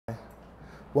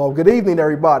Well, good evening,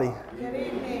 everybody. Good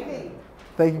evening.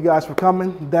 Thank you guys for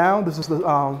coming down. This is the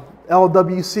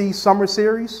LWC Summer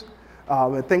Series.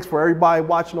 And thanks for everybody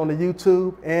watching on the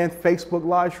YouTube and Facebook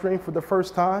live stream for the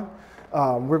first time.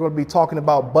 We're going to be talking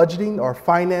about budgeting or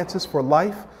finances for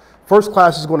life. First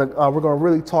class is we're going to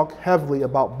really talk heavily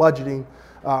about budgeting.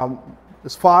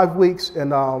 It's 5 weeks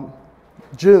in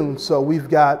June, so we've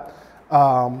got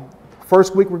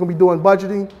first week we're going to be doing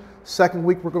budgeting. Second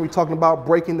week, we're going to be talking about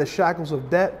breaking the shackles of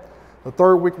debt. The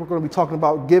third week, we're going to be talking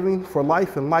about giving for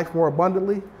life and life more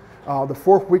abundantly. The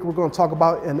fourth week, we're going to talk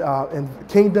about in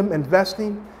kingdom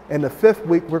investing. And the fifth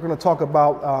week, we're going to talk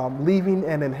about leaving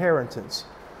and inheritance.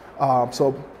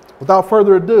 So without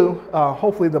further ado,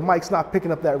 hopefully the mic's not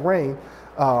picking up that rain.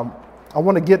 I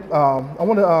want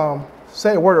to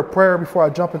say a word of prayer before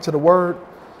I jump into the word,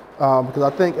 because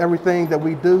I think everything that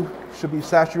we do should be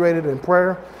saturated in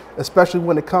prayer, especially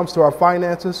when it comes to our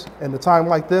finances in a time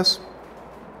like this.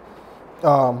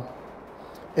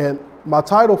 And my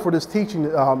title for this teaching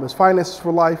is Finances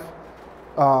for Life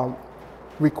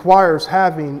requires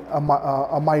having a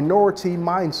minority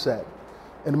mindset.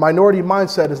 And the minority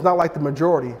mindset is not like the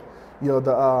majority. You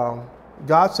know,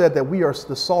 God said that we are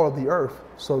the salt of the earth,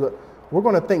 so that we're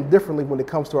going to think differently when it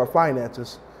comes to our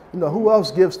finances. You know, who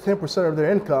else gives 10% of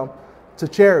their income to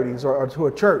charities or to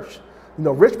a church? You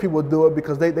know, rich people do it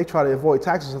because they try to avoid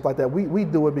taxes and stuff like that. We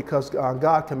do it because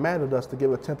God commanded us to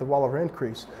give 1/10 of all of our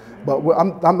increase. But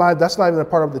that's not even a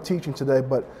part of the teaching today.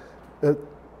 But the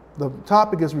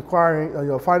topic is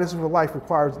requiring, finances for life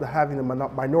requires having a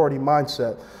minority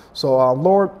mindset. So,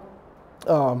 Lord,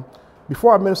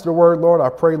 before I minister the word, Lord, I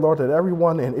pray, Lord, that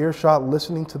everyone in earshot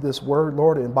listening to this word,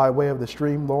 Lord, and by way of the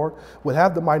stream, Lord, would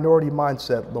have the minority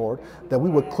mindset, Lord, that we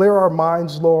would clear our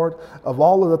minds, Lord, of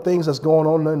all of the things that's going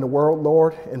on in the world,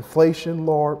 Lord, inflation,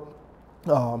 Lord,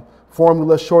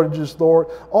 formula shortages, Lord.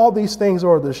 All these things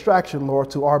are a distraction, Lord,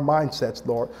 to our mindsets,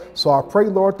 Lord. So I pray,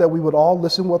 Lord, that we would all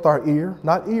listen with our ear,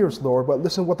 not ears, Lord, but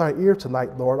listen with our ear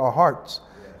tonight, Lord, our hearts.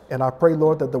 And I pray,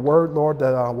 Lord, that the word, Lord,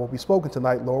 that will be spoken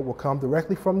tonight, Lord, will come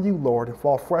directly from you, Lord, and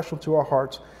fall fresh into our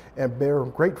hearts and bear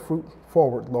great fruit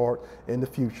forward, Lord, in the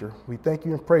future. We thank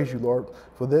you and praise you, Lord,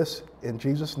 for this. In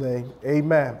Jesus' name,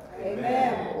 amen.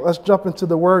 Amen. Let's jump into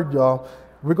the word, y'all.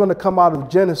 We're going to come out of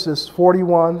Genesis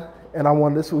 41,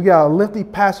 and we got a lengthy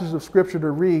passage of scripture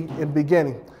to read in the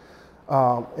beginning.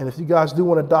 And if you guys do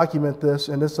want to document this,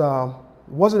 and this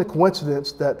wasn't a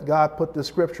coincidence that God put this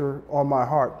scripture on my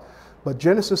heart. But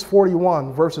Genesis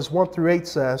 41, verses 1 through 8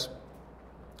 says,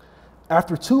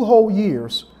 after 2 whole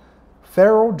years,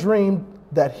 Pharaoh dreamed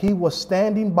that he was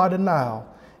standing by the Nile,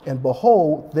 and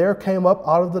behold, there came up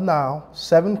out of the Nile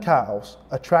 7 cows,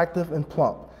 attractive and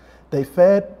plump. They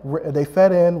fed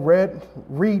in red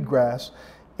reed grass,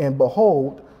 and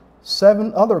behold,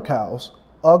 7 other cows,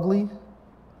 ugly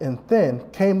and thin,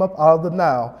 came up out of the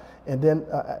Nile, and then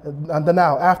the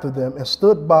Nile after them, and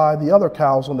stood by the other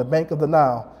cows on the bank of the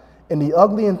Nile. And the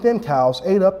ugly and thin cows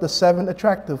ate up the 7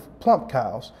 attractive plump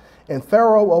cows. And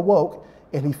Pharaoh awoke,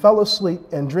 and he fell asleep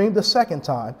and dreamed a second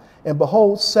time. And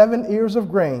behold, 7 ears of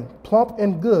grain, plump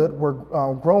and good, were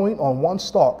growing on one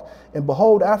stalk. And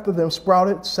behold, after them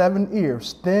sprouted 7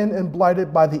 ears, thin and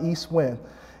blighted by the east wind.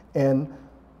 And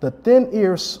the thin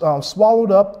ears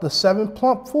swallowed up the 7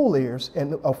 plump full ears.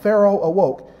 And Pharaoh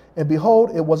awoke, and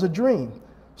behold, it was a dream.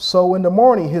 So in the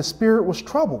morning his spirit was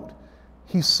troubled.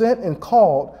 He sent and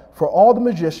called for all the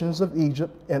magicians of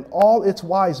Egypt and all its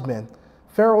wise men.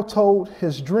 Pharaoh told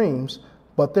his dreams,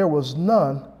 but there was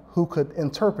none who could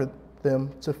interpret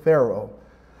them to Pharaoh.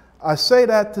 I say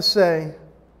that to say,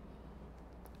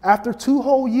 after 2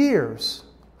 whole years,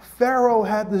 Pharaoh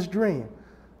had this dream.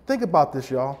 Think about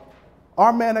this, y'all.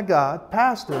 Our man of God,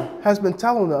 pastor, has been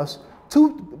telling us,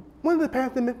 when did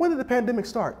the pandemic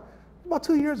start? About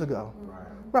 2 years ago.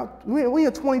 We're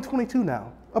in 2022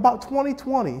 now. About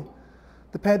 2020,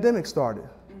 the pandemic started.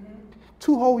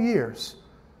 2 whole years.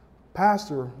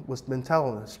 Pastor was been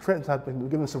telling us, Trenton has been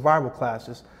giving survival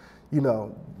classes,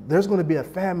 there's going to be a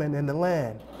famine in the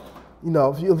land.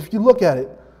 If you look at it,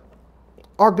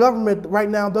 our government right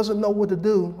now doesn't know what to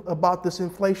do about this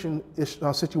inflation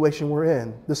situation we're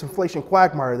in, this inflation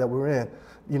quagmire that we're in.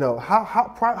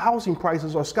 Housing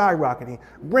prices are skyrocketing.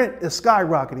 Rent is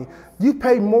skyrocketing. You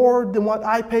pay more than what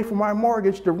I pay for my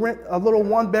mortgage to rent a little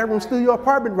 1-bedroom studio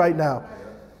apartment right now.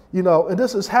 And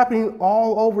this is happening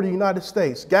all over the United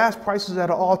States. Gas prices at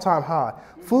an all-time high.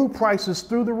 Food prices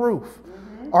through the roof.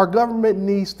 Our government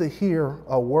needs to hear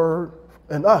a word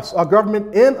in us. Our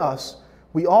government in us.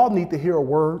 We all need to hear a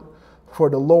word for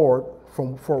the Lord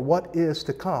for what is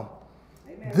to come.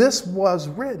 Amen. This was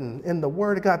written in the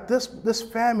Word of God. This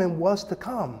famine was to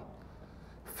come.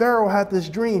 Pharaoh had this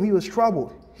dream. He was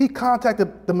troubled. He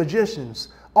contacted the magicians,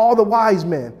 all the wise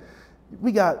men.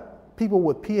 We got people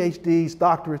with PhDs,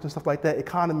 doctorates, and stuff like that,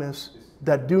 economists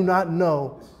that do not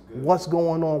know what's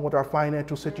going on with our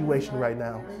financial situation right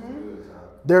now.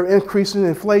 They're increasing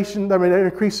inflation. I mean, they're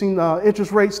increasing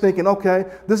interest rates, thinking, okay,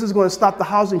 this is going to stop the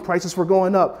housing prices from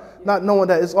going up. Not knowing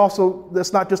that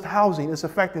that's not just housing. It's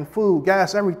affecting food,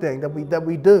 gas, everything that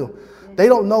we do. They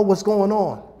don't know what's going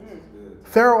on.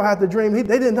 Pharaoh had the dream.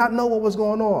 They did not know what was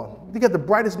going on. You get the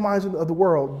brightest minds of the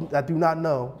world that do not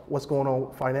know what's going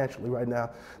on financially right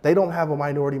now. They don't have a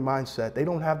minority mindset. They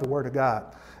don't have the word of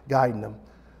God guiding them.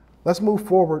 Let's move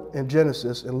forward in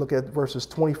Genesis and look at verses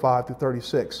 25 through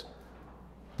 36.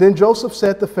 Then Joseph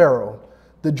said to Pharaoh,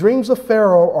 "The dreams of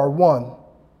Pharaoh are one.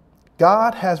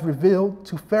 God has revealed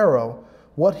to Pharaoh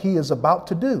what he is about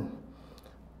to do.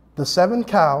 The 7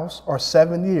 cows are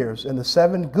 7 years, and the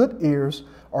 7 good ears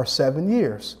are 7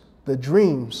 years. The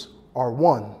dreams are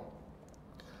one.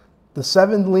 The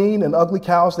 7 lean and ugly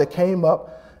cows that came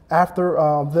up after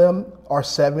them are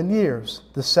 7 years.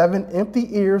 The 7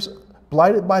 empty ears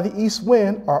blighted by the east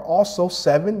wind are also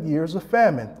 7 years of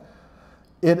famine.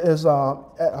 It is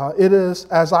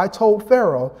as I told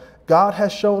Pharaoh. God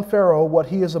has shown Pharaoh what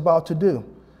he is about to do.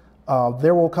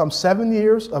 There will come 7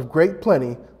 years of great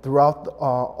plenty throughout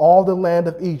all the land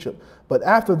of Egypt. But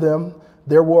after them,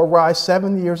 there will arise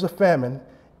 7 years of famine,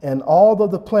 and all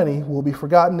of the plenty will be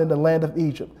forgotten in the land of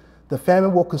Egypt. The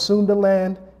famine will consume the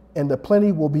land, and the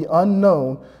plenty will be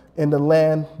unknown in the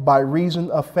land by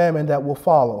reason of famine that will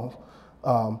follow.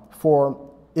 For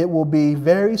it will be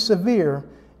very severe,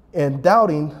 and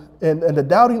the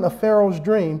doubting of Pharaoh's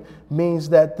dream means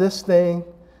that this thing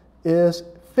is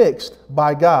fixed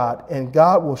by God, and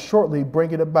God will shortly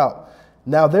bring it about.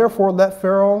 Now therefore let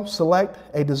Pharaoh select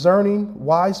a discerning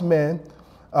wise man,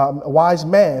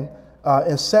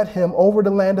 and set him over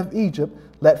the land of Egypt.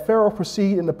 Let Pharaoh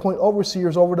proceed and appoint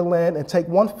overseers over the land, and take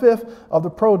 1/5 of the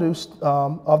produce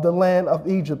of the land of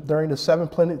Egypt during the 7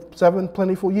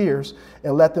 plentiful years,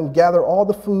 and let them gather all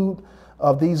the food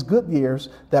of these good years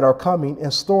that are coming,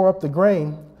 and store up the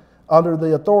grain under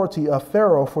the authority of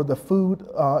Pharaoh for the food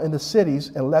in the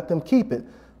cities, and let them keep it.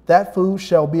 That food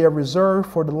shall be a reserve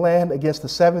for the land against the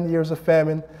 7 years of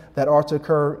famine that are to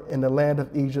occur in the land of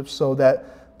Egypt, so that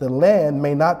the land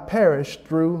may not perish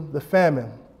through the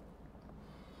famine."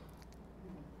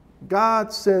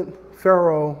 God sent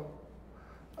Pharaoh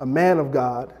a man of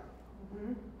God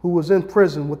who was in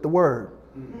prison with the word.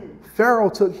 Pharaoh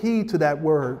took heed to that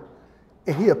word,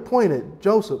 and he appointed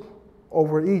Joseph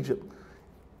over Egypt.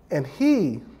 And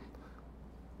he,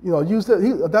 used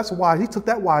it. That's why he took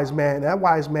that wise man. And that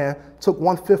wise man took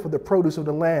 1/5 of the produce of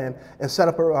the land and set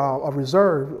up a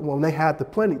reserve when they had the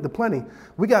plenty.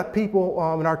 We got people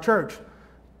in our church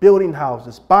building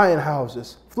houses, buying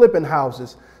houses, flipping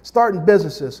houses, starting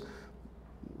businesses.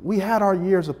 We had our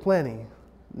years of plenty.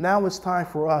 Now it's time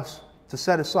for us to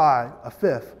set aside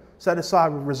 1/5, set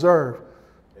aside a reserve,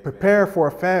 prepare for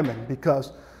a famine,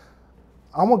 because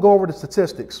I'm going to go over the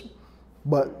statistics,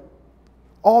 but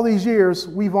all these years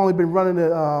we've only been running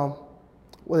at,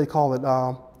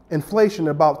 inflation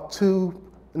at about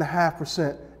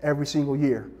 2.5% every single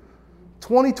year.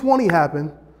 2020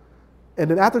 happened, and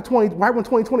then after right when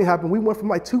 2020 happened, we went from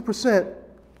like 2%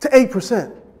 to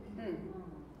 8%.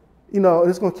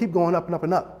 It's going to keep going up and up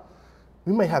and up.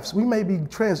 We may be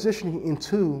transitioning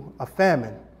into a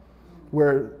famine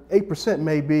where 8%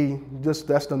 may be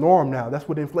that's the norm now. That's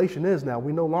what inflation is now.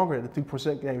 We're no longer at the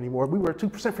 2% game anymore. We were at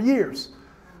 2% for years,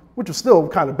 which was still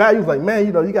kind of bad. You was like, man,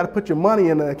 you got to put your money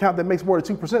in an account that makes more than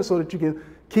 2% so that you can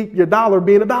keep your dollar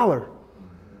being a dollar.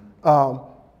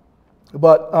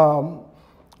 But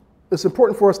it's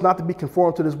important for us not to be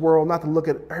conformed to this world, not to look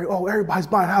at, everybody's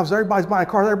buying houses, everybody's buying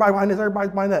cars, everybody's buying this,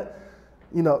 everybody's buying that.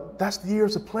 That's the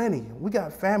years of plenty. We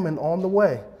got famine on the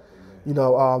way.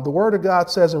 The word of God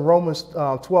says in Romans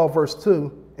 12, verse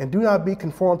 2, "And do not be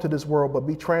conformed to this world, but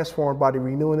be transformed by the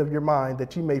renewing of your mind,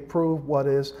 that you may prove what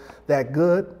is that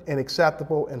good and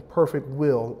acceptable and perfect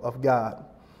will of God."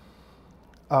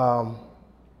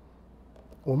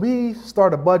 When we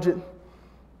start a budget,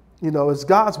 it's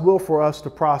God's will for us to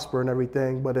prosper and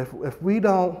everything. But if we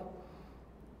don't,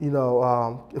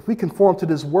 if we conform to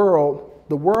this world,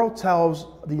 the world tells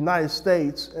the United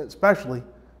States, especially,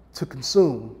 to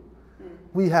consume.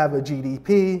 We have a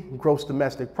GDP, gross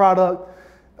domestic product,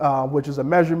 which is a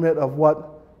measurement of what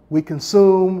we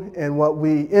consume and what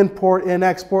we import and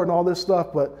export and all this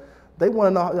stuff. But they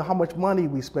want to know how much money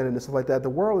we spend and stuff like that. The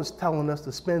world is telling us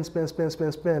to spend,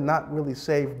 not really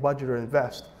save, budget, or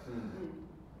invest.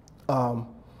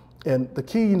 And the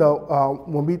key,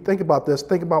 when we think about this,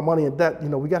 think about money and debt,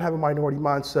 we got to have a minority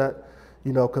mindset,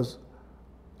 because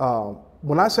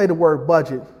when I say the word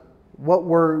budget, what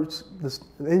words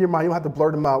in your mind, you don't have to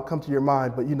blurt them out, come to your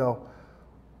mind, but when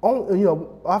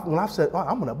I've said,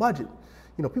 I'm on a budget,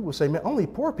 people say, man, only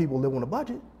poor people live on a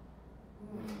budget.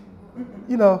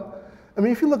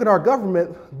 If you look at our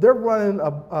government, they're running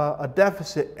a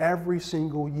deficit every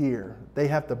single year. They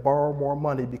have to borrow more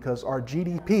money because our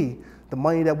GDP, the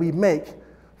money that we make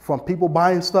from people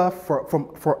buying stuff,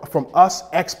 from us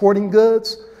exporting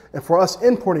goods, and for us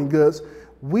importing goods,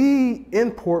 we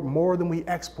import more than we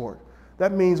export.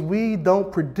 That means we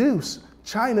don't produce.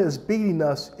 China is beating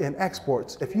us in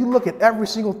exports. If you look at every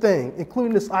single thing,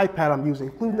 including this iPad I'm using,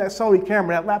 including that Sony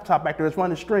camera, that laptop back there that's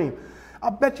running the stream, I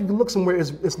bet you can look somewhere,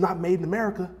 it's not made in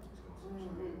America.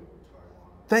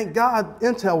 Thank God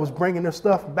Intel was bringing their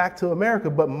stuff back to America,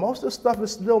 but most of the stuff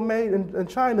is still made in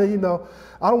China.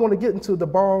 I don't want to get into the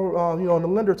borrow, the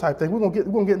lender type thing. We're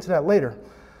gonna get into that later.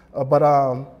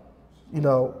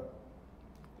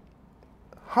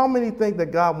 How many think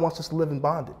that God wants us to live in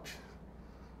bondage?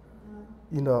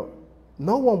 No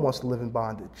one wants to live in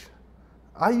bondage.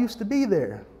 I used to be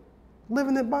there,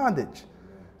 living in bondage,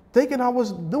 thinking I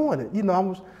was doing it.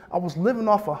 I was living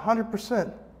off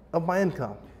 100% of my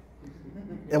income.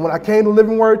 And when I came to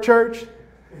Living Word Church,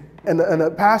 and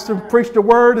the pastor preached the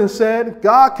word and said,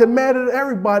 God commanded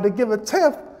everybody to give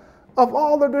 1/10 of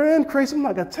all of their increase. I'm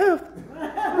like, 1/10?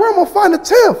 Where am I going to find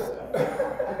 1/10?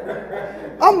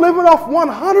 I'm living off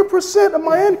 100% of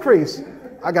my increase.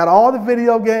 I got all the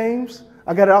video games.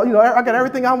 I got I got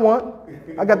everything I want.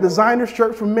 I got designer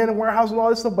shirts from Men and Warehouse and all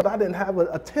this stuff, but I didn't have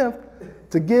 1/10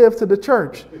 to give to the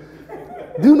church.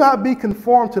 Do not be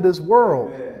conformed to this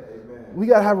world. We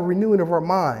got to have a renewing of our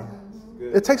mind.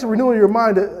 It takes a renewing of your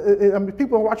mind.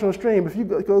 People are watching on the stream. If you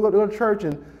go to church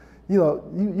and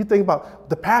you think about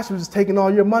the pastor is taking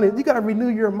all your money, you got to renew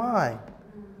your mind.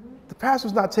 The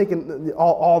pastor's not taking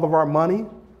all of our money.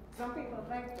 Some people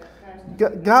think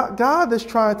that. God is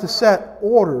trying to set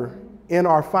order in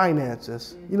our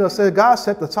finances. Says God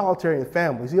set the solitary in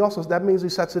families. That means He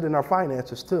sets it in our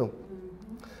finances too.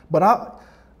 But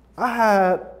I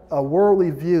had a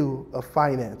worldly view of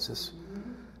finances.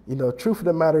 Truth of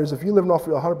the matter is, if you're living off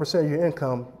of 100% of your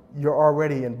income, you're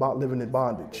already living in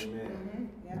bondage.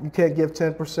 You can't give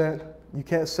 10%. You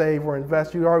can't save or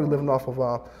invest. You're already living off of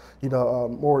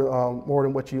more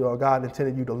than what God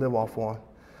intended you to live off on.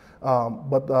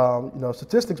 But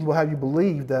statistics will have you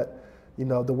believe that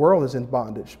the world is in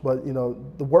bondage. But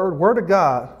the word of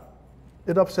God,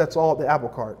 it upsets all the apple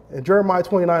cart. And Jeremiah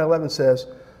 29:11 says,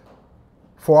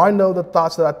 "For I know the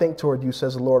thoughts that I think toward you,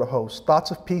 says the Lord of hosts,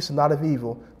 thoughts of peace and not of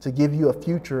evil, to give you a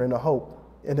future and a hope."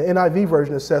 In the NIV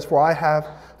version, it says, For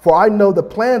I know the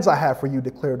plans I have for you,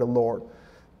 declared the Lord.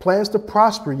 Plans to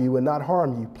prosper you and not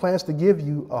harm you. Plans to give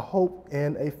you a hope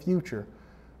and a future.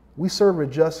 We serve a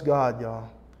just God, y'all.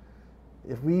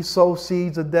 If we sow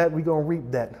seeds of debt, we're going to reap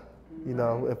debt.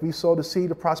 If we sow the seed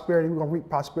of prosperity, we're going to reap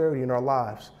prosperity in our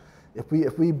lives. If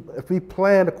we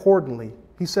plan accordingly.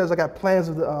 He says, I got plans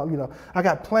I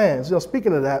got plans.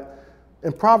 Speaking of that,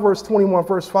 in Proverbs 21,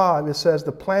 verse 5, it says,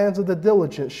 the plans of the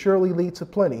diligent surely lead to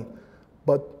plenty,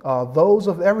 but those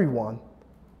of everyone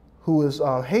who is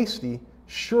hasty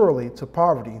surely to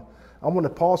poverty. I want to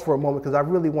pause for a moment because I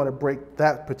really want to break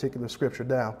that particular scripture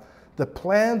down. The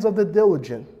plans of the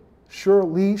diligent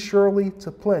surely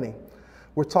to plenty.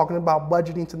 We're talking about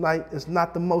budgeting tonight. It's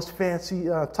not the most fancy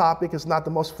topic. It's not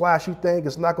the most flashy thing.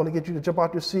 It's not going to get you to jump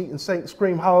out your seat and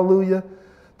scream hallelujah.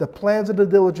 The plans of the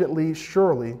diligent lead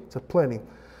surely to plenty.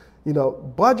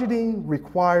 Budgeting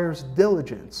requires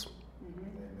diligence.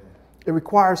 It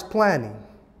requires planning.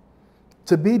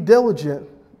 To be diligent,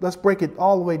 let's break it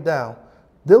all the way down.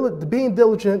 Being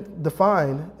diligent,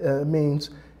 defined, means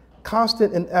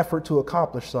constant in effort to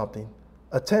accomplish something,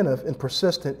 attentive and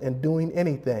persistent in doing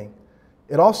anything.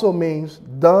 It also means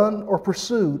done or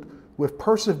pursued with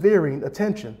persevering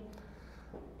attention.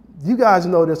 You guys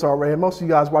know this already. Most of you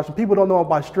guys watching, people don't know it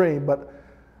by stream, but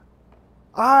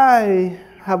I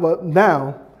have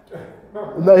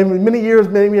many years,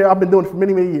 I've been doing it for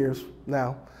many years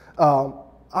now.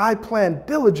 I plan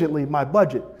diligently my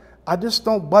budget. I just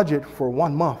don't budget for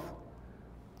 1 month.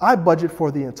 I budget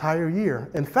for the entire year.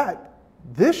 In fact,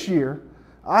 this year,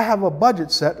 I have a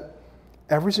budget set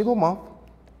every single month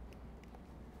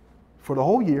for the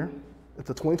whole year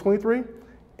into 2023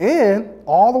 and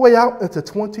all the way out into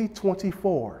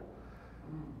 2024.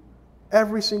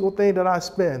 Every single thing that I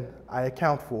spend, I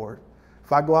account for it.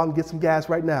 If I go out and get some gas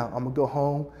right now, I'm gonna go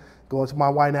home, go into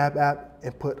my YNAB app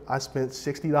and I spent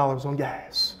 $60 on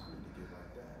gas.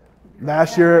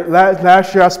 Last year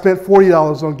I spent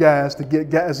 $40 on gas to get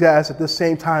gas at this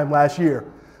same time last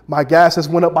year. My gas has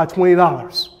went up by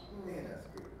 $20.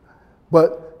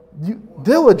 But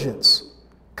diligence,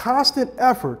 constant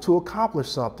effort to accomplish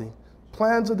something.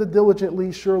 Plans of the diligent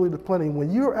lead surely to plenty.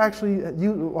 When you're actually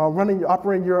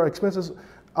operating your expenses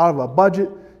out of a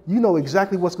budget, you know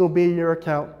exactly what's going to be in your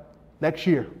account next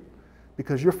year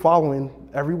because you're following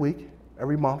every week,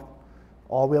 every month,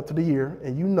 all the way up to the year,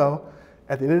 and you know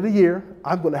at the end of the year,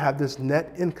 I'm going to have this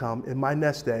net income in my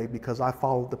nest egg because I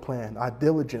followed the plan. I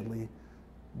diligently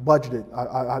budgeted.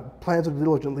 Plans of the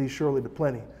diligent lead surely to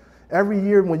plenty. Every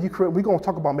year when we're going to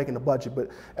talk about making a budget, but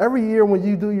every year when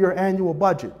you do your annual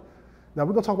budget, now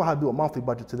we're going to talk about how to do a monthly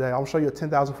budget today. I'll show you a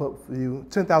 10,000 foot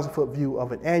view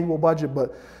of an annual budget,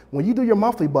 but when you do your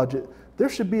monthly budget, there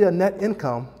should be a net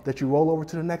income that you roll over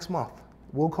to the next month.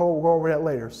 We'll go over that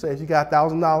later. Say if you got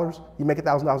 $1,000, you make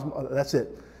 $1,000, that's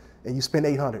it. And you spend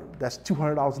 $800, that's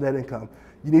 $200 net income.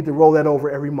 You need to roll that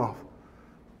over every month.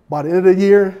 By the end of the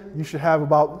year, you should have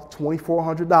about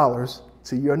 $2,400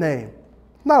 to your name.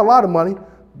 Not a lot of money,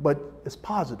 but it's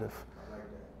positive.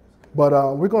 But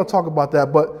we're going to talk about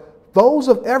that. But those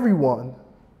of everyone,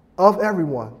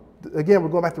 again, we're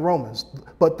going back to Romans,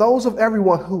 but those of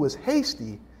everyone who is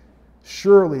hasty,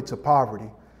 surely to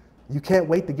poverty. You can't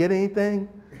wait to get anything.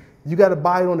 You got to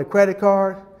buy it on the credit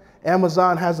card.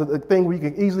 Amazon has a thing where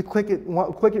you can easily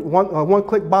one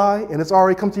click buy, and it's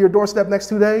already come to your doorstep next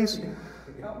 2 days.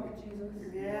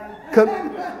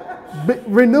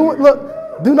 Renew it.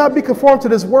 Look, do not be conformed to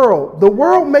this world. The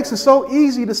world makes it so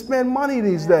easy to spend money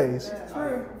these days.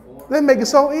 They make it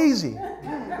so easy.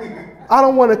 I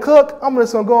don't want to cook. I'm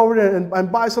just going to go over there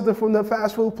and buy something from the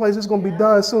fast food place. It's going to be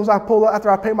done as soon as I pull up,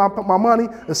 after I pay my money.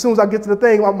 As soon as I get to the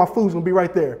thing, my food's going to be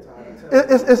right there.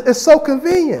 It's so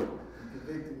convenient.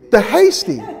 The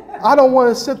hasty, I don't want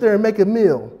to sit there and make a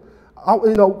meal.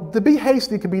 To be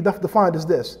hasty can be defined as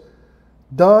this: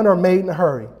 done or made in a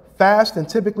hurry, fast and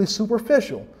typically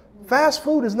superficial. Fast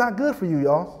food is not good for you,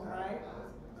 y'all.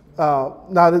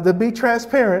 Now, to be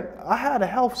transparent, I had a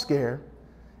health scare,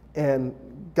 and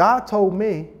God told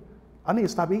me I need to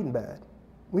stop eating bad.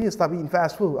 We need to stop eating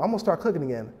fast food. I'm gonna start cooking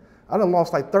again. I done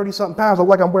lost like 30-something pounds. I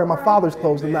look like I'm wearing my father's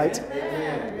clothes tonight,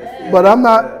 but I'm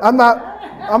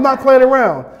not playing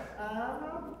around.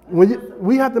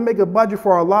 We have to make a budget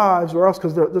for our lives, or else,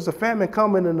 because there's a famine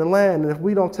coming in the land, and if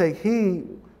we don't take heed,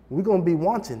 we're going to be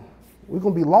wanting. We're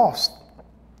going to be lost.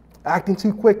 Acting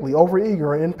too quickly, overeager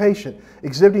or impatient,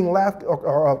 exhibiting lack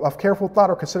of careful thought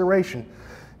or consideration.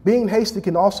 Being hasty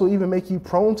can also even make you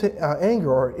prone to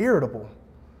anger or irritable.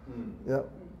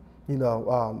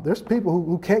 There's people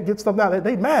who can't get stuff done.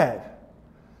 They mad.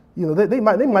 They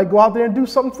might go out there and do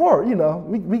something for it.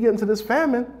 We get into this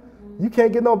famine. You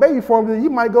can't get no baby formula. You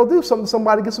might go do something to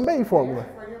somebody to get some baby formula.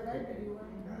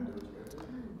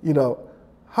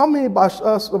 How many of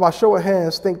us, by show of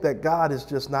hands, think that God is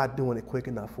just not doing it quick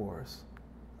enough for us?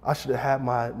 I should have had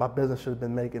my business should have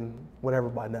been making whatever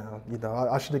by now.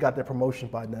 I should have got that promotion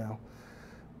by now.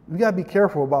 We got to be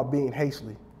careful about being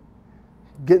hastily.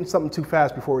 Getting something too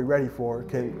fast before we're ready for it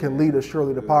can lead us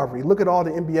surely to poverty. Look at all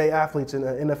the NBA athletes and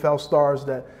NFL stars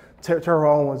that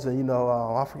Terrell Owens and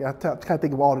I forget. I can't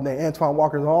think of all the names. Antoine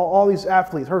Walker, all these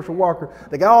athletes, Herschel Walker.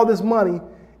 They got all this money,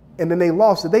 and then they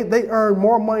lost it. They earned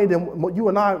more money than what you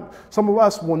and I, some of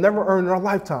us, will never earn in our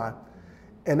lifetime.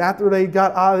 And after they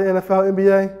got out of the NFL,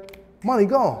 NBA, money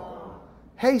gone.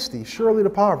 Hasty, surely to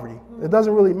poverty. It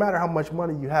doesn't really matter how much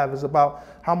money you have. It's about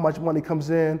how much money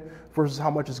comes in versus how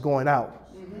much is going out.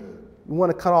 We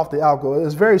want to cut off the algo.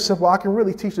 It's very simple. I can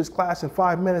really teach this class in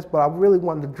 5 minutes, but I really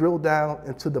wanted to drill down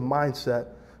into the mindset,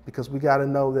 because we got to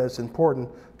know that it's important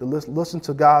to listen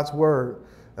to God's word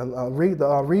and read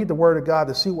the word of God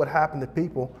to see what happened to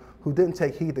people who didn't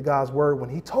take heed to God's word when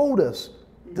he told us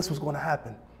this was going to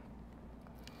happen.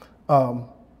 Let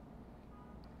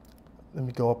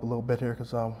me go up a little bit here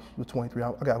because we're 23.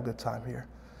 I got a good time here.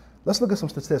 Let's look at some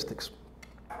statistics.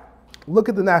 Look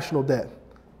at the national debt.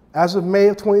 As of May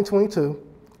of 2022,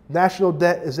 national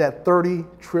debt is at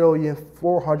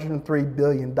 $30,403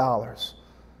 billion.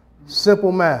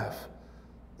 Simple math.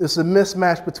 It's a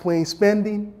mismatch between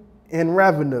spending and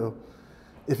revenue.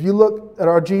 If you look at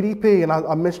our GDP, and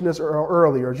I mentioned this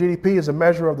earlier, GDP is a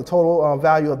measure of the total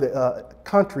value of the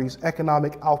country's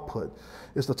economic output.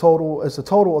 It's the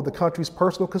total of the country's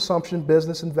personal consumption,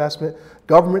 business investment,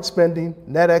 government spending,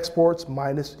 net exports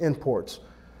minus imports.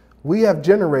 We have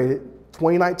generated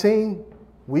 2019,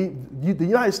 the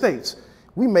United States,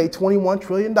 we made $21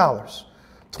 trillion.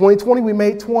 2020, we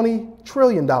made $20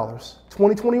 trillion.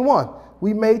 2021,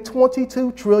 we made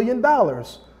 $22 trillion.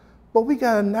 But we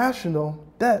got a national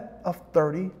debt of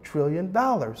 $30 trillion.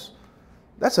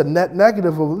 That's a net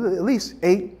negative of at least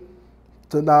 $8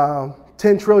 to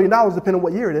 $10 trillion, depending on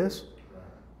what year it is.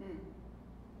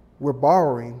 We're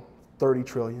borrowing $30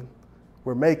 trillion.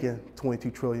 We're making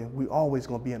 $22 trillion. We're always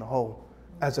going to be in a hole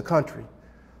as a country.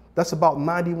 That's about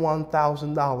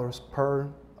 $91,000 per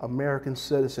American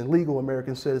citizen, legal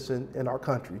American citizen in our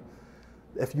country,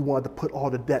 if you wanted to put all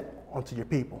the debt onto your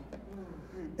people.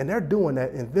 And they're doing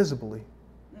that invisibly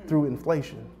through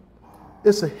inflation.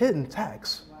 It's a hidden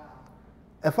tax.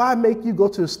 If I make you go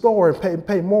to the store and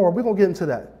pay more, we're going to get into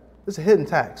that. It's a hidden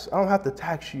tax. I don't have to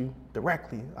tax you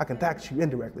directly. I can tax you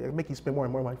indirectly. I can make you spend more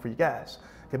and more money for your gas.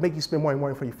 I can make you spend more and more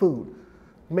money for your food.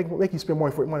 Make you spend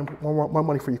more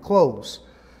money for your clothes.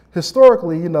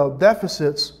 Historically, you know,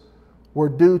 deficits were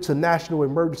due to national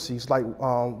emergencies like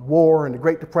war and the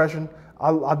Great Depression. I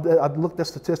looked at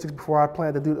statistics before I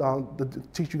planned to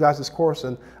teach you guys this course,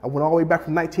 and I went all the way back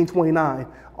from 1929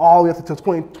 all the way up to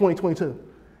 2022.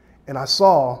 And I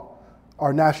saw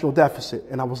our national deficit,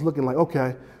 and I was looking like,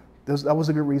 okay, that was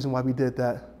a good reason why we did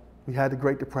that. We had the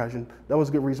Great Depression. That was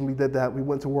a good reason we did that. We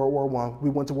went to World War I. We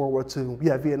went to World War II. We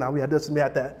had Vietnam. We had this and we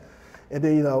had that. And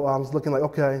then, you know, I was looking like,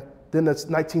 okay, then that's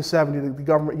 1970. The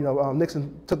government, you know,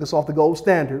 Nixon took us off the gold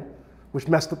standard, which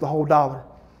messed up the whole dollar.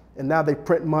 And now they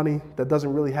print money that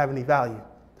doesn't really have any value.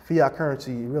 Fiat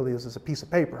currency really is just a piece of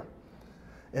paper.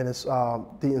 And it's the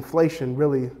inflation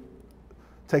really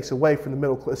takes away from the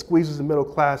middle class, it squeezes the middle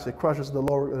class, it crushes the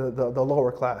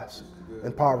lower class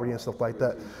and poverty and stuff like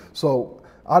that. So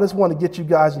I just want to get you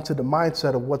guys into the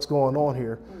mindset of what's going on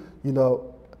here. You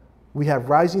know, we have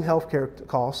rising healthcare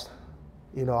costs.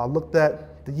 You know, I looked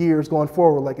at the years going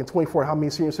forward, like in 24, how many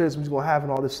senior citizens we're going to have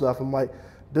and all this stuff. I'm like,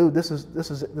 dude, this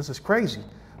is crazy.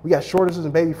 We got shortages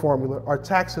in baby formula. Our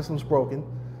tax system's broken.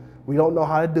 We don't know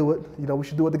how to do it. You know, we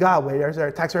should do it the God way.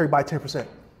 Tax everybody 10%.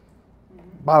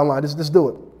 Bottom line, just do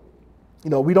it. You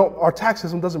know, our tax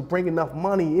system doesn't bring enough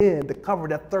money in to cover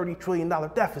that $30 trillion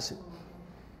deficit.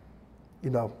 You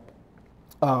know,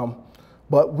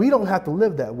 but we don't have to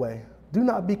live that way. Do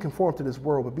not be conformed to this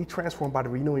world, but be transformed by the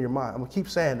renewing of your mind. I'm gonna keep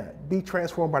saying that. Be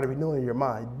transformed by the renewing of your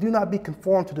mind. Do not be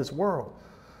conformed to this world.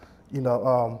 You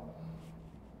know,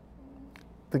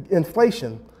 the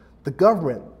inflation, the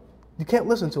government, you can't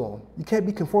listen to them. You can't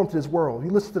be conformed to this world.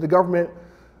 You listen to the government,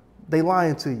 they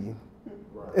lying to you.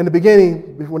 In the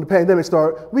beginning, when the pandemic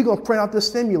started, we're going to print out this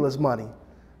stimulus money.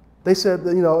 They said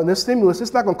that, you know, and this stimulus,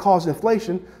 it's not going to cause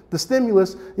inflation. The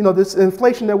stimulus, you know, this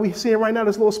inflation that we're seeing right now,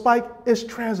 this little spike, is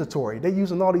transitory. They're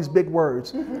using all these big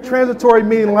words. Transitory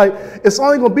meaning like it's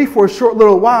only going to be for a short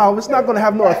little while. It's not going to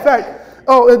have no effect.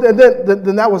 Oh, and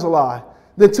then that was a lie.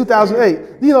 Then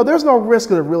 2008, you know, there's no risk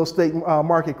of the real estate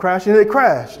market crashing, and it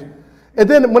crashed. And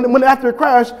then when after it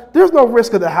crashed, there's no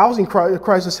risk of the housing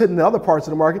crisis hitting the other parts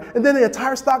of the market, and then the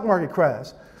entire stock market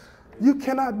crashed. You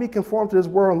cannot be conformed to this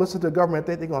world and listen to the government.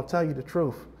 They're going to tell you the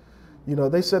truth. You know,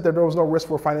 they said that there was no risk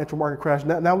for a financial market crash.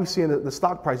 Now we're seeing the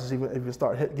stock prices even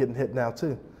start getting hit now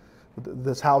too.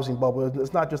 This housing bubble.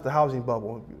 It's not just the housing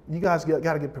bubble. You guys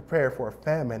got to get prepared for a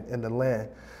famine in the land.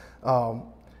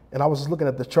 And I was just looking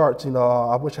at the charts. You know,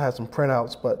 I wish I had some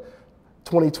printouts, but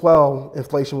 2012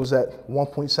 inflation was at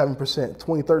 1.7%,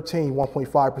 2013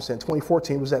 1.5%,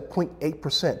 2014 was at 0.8%,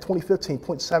 2015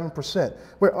 0.7%.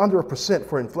 We're under 1%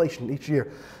 for inflation each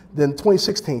year. Then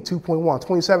 2016 2.1,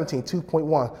 2017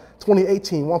 2.1,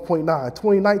 2018 1.9,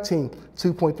 2019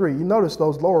 2.3. You notice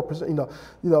those lower percent. You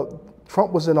know,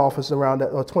 Trump was in office around that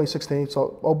 2016,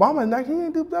 so Obama he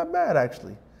didn't do that bad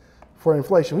actually for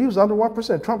inflation. He was under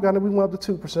 1%. Trump got it, we went up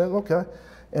to 2%. Okay,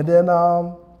 and then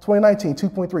 2019,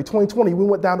 2.3. 2020, we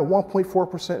went down to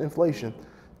 1.4% inflation.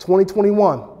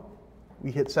 2021,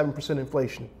 we hit 7%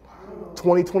 inflation.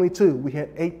 2022, we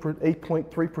hit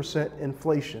 8.3%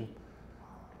 inflation.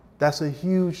 That's a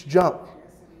huge jump.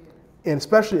 And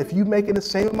especially if you're making the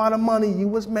same amount of money you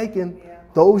was making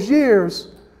those years,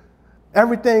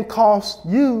 everything costs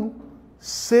you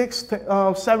 6 to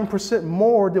 7%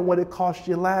 more than what it cost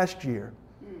you last year.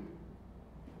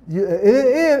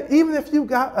 Even if you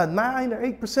got a 9 or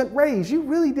 8% raise, you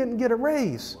really didn't get a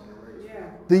raise.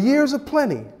 The years of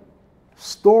plenty,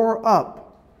 store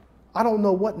up. I don't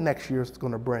know what next year is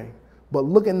going to bring, but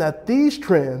looking at these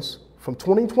trends from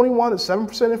 2021 at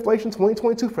 7% inflation,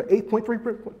 2022 for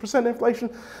 8.3% inflation,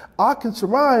 I can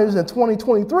surmise in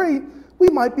 2023 we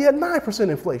might be at 9%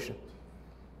 inflation.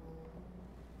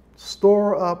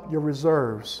 Store up your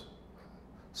reserves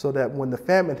so that when the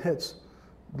famine hits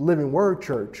the Living Word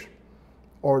Church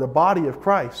or the body of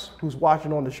Christ who's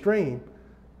watching on the stream,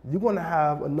 you're going to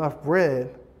have enough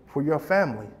bread for your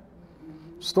family.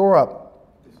 Store up.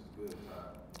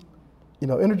 You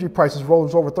know, energy prices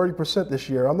rose over 30% this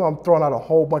year. I know I'm throwing out a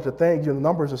whole bunch of things, you know,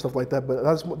 numbers and stuff like that, but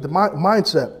that's the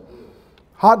mindset.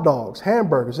 Hot dogs,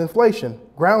 hamburgers, inflation,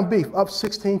 ground beef up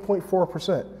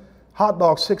 16.4%, hot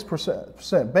dogs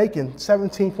 6%, bacon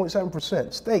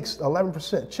 17.7%, steaks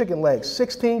 11%, chicken legs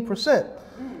 16%.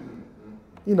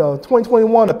 You know,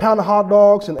 2021, a pound of hot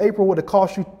dogs in April would have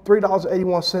cost you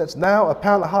 $3.81. Now, a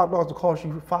pound of hot dogs will cost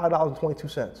you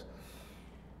 $5.22.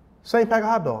 Same pack of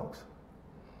hot dogs.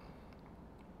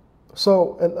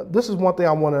 So, and this is one thing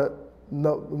I want to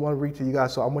read to you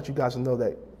guys. So I want you guys to know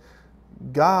that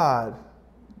God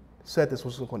said this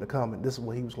was going to come, and this is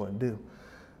what He was going to do.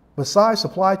 Besides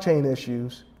supply chain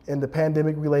issues and the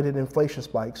pandemic-related inflation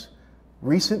spikes,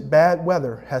 recent bad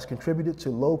weather has contributed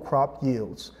to low crop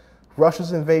yields.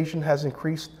 Russia's invasion has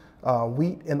increased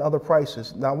wheat and other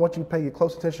prices. Now, I want you to pay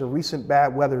close attention. Recent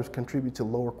bad weather contribute to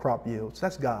lower crop yields.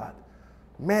 That's God.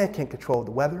 Man can't control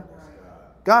the weather.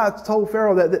 God told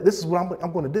Pharaoh that this is what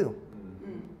I'm going to do.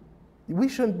 We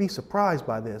shouldn't be surprised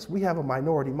by this. We have a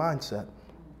minority mindset.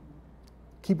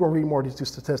 Keep on reading more of these two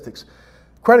statistics.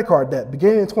 Credit card debt,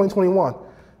 beginning in 2021,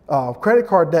 credit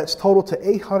card debts total to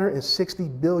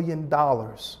 $860 billion.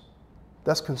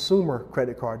 That's consumer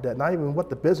credit card debt, not even what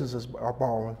the businesses are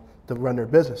borrowing to run their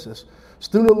businesses.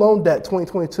 Student loan debt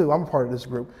 2022, I'm a part of this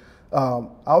group.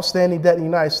 Outstanding debt in the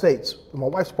United States, my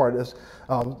wife's part of this,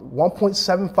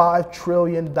 $1.75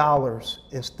 trillion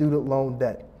in student loan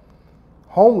debt.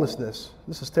 Homelessness,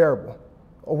 this is terrible.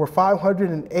 Over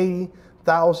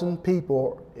 580,000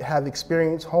 people have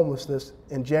experienced homelessness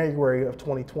in January of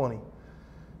 2020.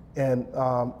 And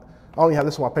I only have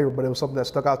this on my paper, but it was something that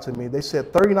stuck out to me. They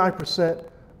said 39%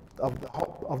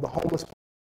 of the homeless,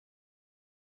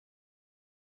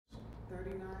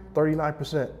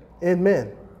 39% in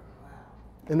men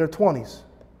in their 20s.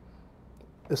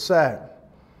 It's sad.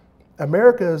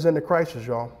 America is in the crisis,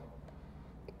 y'all.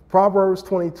 Proverbs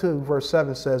 22, verse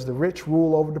 7 says, the rich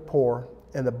rule over the poor,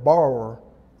 and the borrower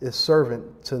is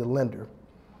servant to the lender.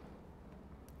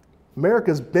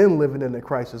 America's been living in a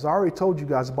crisis. I already told you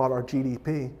guys about our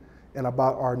GDP and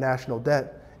about our national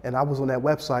debt, and I was on that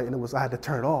website, and I had to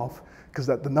turn it off because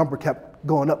the number kept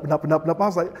going up and up and up and up. I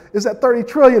was like, is that 30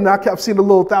 trillion? And I kept seeing the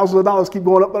little thousands of dollars keep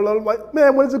going up. And I'm like,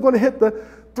 man, when is it going to hit the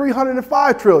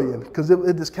 305 trillion? Because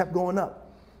it just kept going up.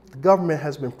 The government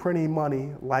has been printing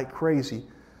money like crazy,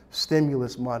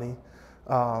 stimulus money,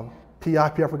 PIP, I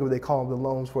forget what they call them, the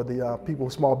loans for the people,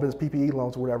 small business, PPE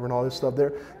loans or whatever and all this stuff.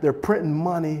 They're printing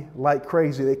money like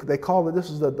crazy. They call it, this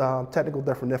is the technical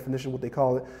definition, what they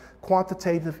call it,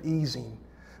 quantitative easing,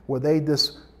 where they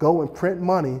just go and print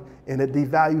money and it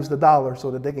devalues the dollar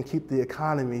so that they can keep the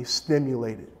economy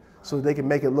stimulated, so that they can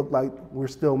make it look like we're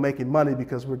still making money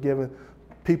because we're giving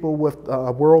people with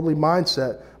a worldly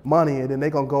mindset money, and then they're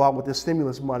going to go out with this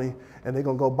stimulus money and they're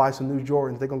going to go buy some new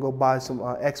Jordans, they're going to go buy some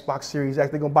Xbox Series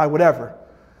X, they're going to buy whatever.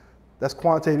 That's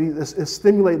quantitative. It's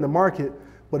stimulating the market,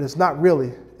 but it's not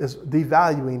really. It's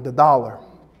devaluing the dollar.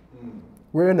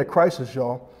 We're in a crisis,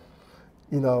 y'all.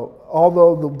 You know,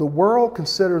 although the world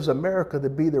considers America to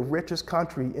be the richest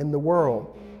country in the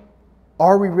world,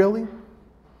 are we really?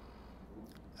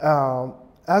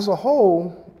 As a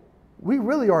whole, we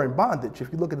really are in bondage.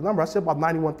 If you look at the number, I said about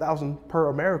 91,000 per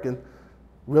American.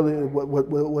 Really,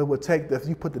 what would take if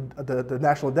you put the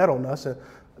national debt on us, and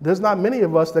there's not many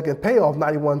of us that can pay off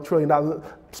 $91 trillion.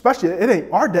 Especially, it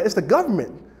ain't our debt; it's the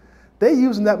government. They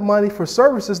using that money for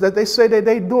services that they say that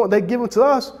they give it to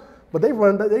us, but they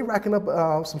racking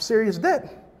up some serious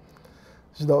debt.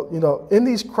 So, you know, in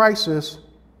these crises,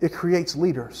 it creates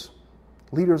leaders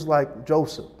like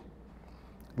Joseph,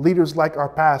 leaders like our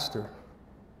pastor.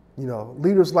 You know,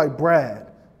 leaders like Brad,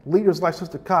 leaders like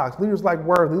Sister Cox, leaders like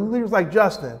Worthy, leaders like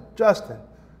Justin. Justin,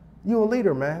 you a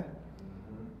leader, man.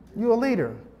 You a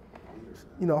leader.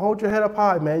 You know, hold your head up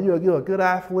high, man. You're a good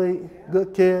athlete,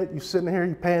 good kid. You sitting here,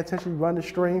 you paying attention, you run the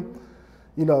stream.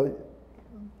 You know,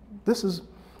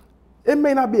 it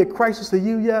may not be a crisis to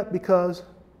you yet because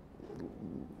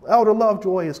Elder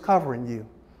Lovejoy is covering you.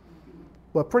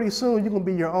 But pretty soon you're going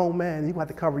to be your own man. You're going to have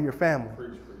to cover your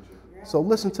family. So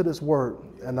listen to this word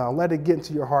and let it get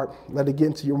into your heart. Let it get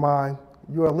into your mind.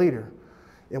 You're a leader.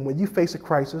 And when you face a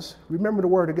crisis, remember the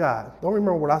word of God. Don't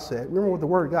remember what I said. Remember what the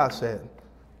word of God said.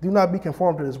 Do not be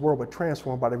conformed to this world, but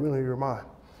transformed by the renewing of your mind.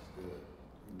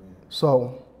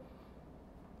 So,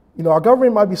 you know, our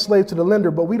government might be slave to the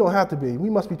lender, but we don't have to be. We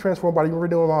must be transformed by the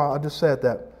renewing of our mind. I just said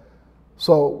that.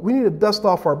 So we need to dust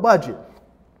off our budget,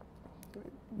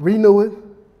 renew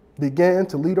it, begin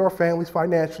to lead our families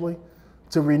financially.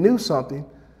 To renew something,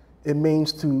 it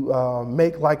means to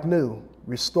make like new,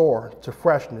 restore to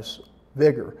freshness,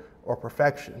 vigor, or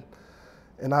perfection.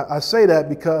 And I say that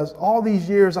because all these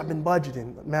years I've been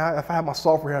budgeting. Man, if I have my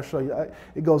software, I'll show you.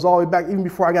 It goes all the way back, even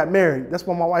before I got married. That's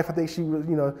why my wife, I think she was,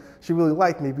 she really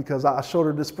liked me because I showed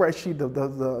her the spreadsheet,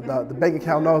 the bank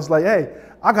account, and I was like, hey,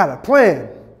 I got a plan.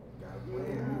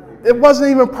 It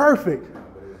wasn't even perfect.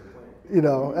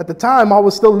 At the time I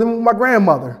was still living with my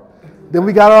grandmother. Then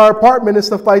we got our apartment and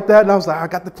stuff like that, and I was like, I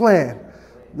got the plan.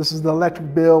 This is the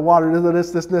electric bill, water,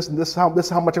 this, and this is how much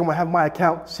I'm gonna have in my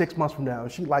account 6 months from now.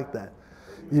 And she liked that.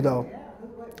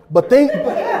 But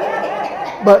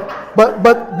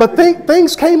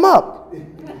things came up,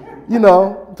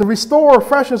 to restore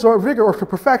freshness or vigor or for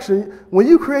perfection. When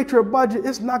you create your budget,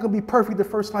 it's not going to be perfect the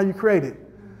first time you create it.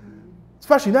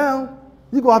 Especially now,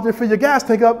 you go out there and fill your gas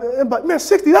tank up, and but man,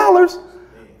 $60.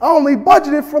 I only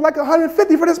budgeted for like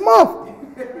 $150 for this month.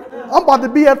 I'm about to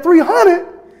be at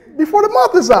 $300 before the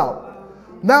month is out.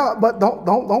 Now, but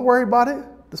don't worry about it.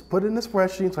 Just put it in the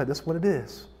spreadsheet and say this is what it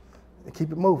is. And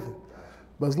keep it moving.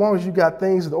 But as long as you got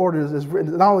things in order, it's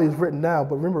written, not only is written down,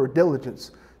 but remember diligence.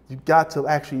 You've got to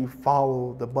actually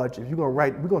follow the budget. If you're going to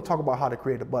write, we're going to talk about how to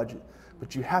create a budget,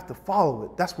 but you have to follow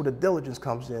it. That's where the diligence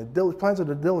comes in. Plans of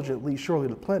the diligent lead surely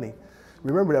to plenty.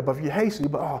 Remember that. But if you're hasty,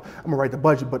 I'm going to write the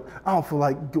budget, but I don't feel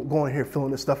like going here filling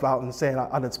this stuff out and saying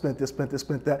I done spent this, spent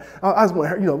that. I just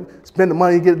want to, spend the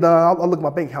money, get it done. I'll look at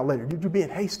my bank account later. You're being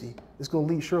hasty. It's going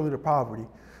to lead surely to poverty.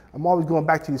 I'm always going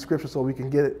back to these scriptures so we can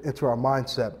get it into our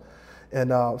mindset.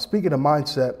 And speaking of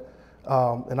mindset,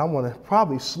 and I want to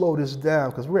probably slow this down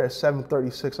because we're at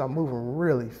 7:36. I'm moving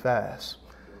really fast.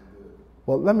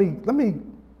 Well, let me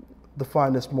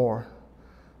define this more.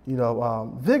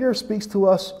 Vigor speaks to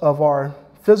us of our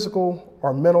physical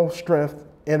or mental strength,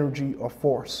 energy, or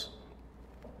force.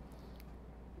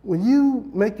 When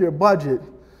you make your budget,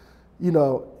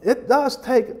 it does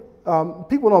take.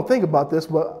 People don't think about this,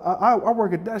 but I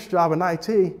work a desk job in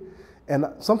IT, and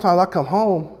sometimes I come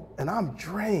home and I'm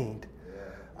drained.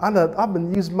 I've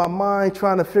been using my mind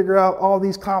trying to figure out all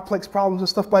these complex problems and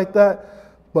stuff like that.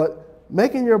 But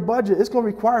making your budget, it's going to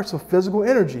require some physical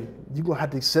energy. You're going to have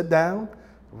to sit down,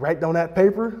 write down that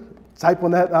paper, type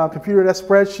on that computer, that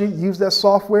spreadsheet, use that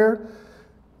software.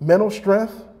 Mental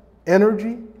strength,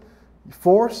 energy,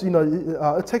 force.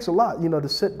 It takes a lot, to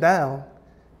sit down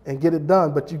and get it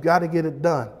done, but you got to get it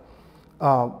done.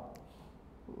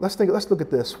 Let's look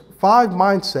at this. 5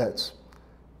 mindsets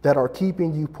that are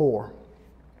keeping you poor.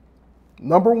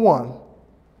 Number 1,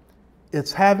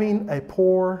 it's having a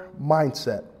poor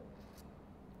mindset.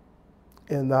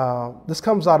 And this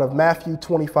comes out of Matthew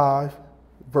 25,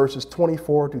 verses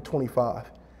 24 to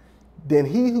 25. Then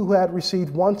he who had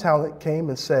received 1 talent came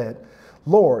and said,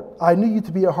 Lord, I knew you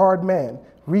to be a hard man,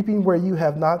 reaping where you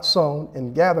have not sown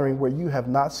and gathering where you have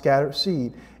not scattered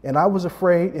seed. And I was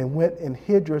afraid and went and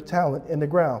hid your talent in the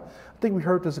ground. I think we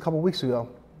heard this a couple of weeks ago.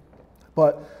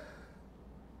 But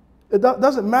it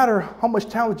doesn't matter how much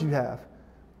talent you have.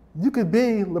 You could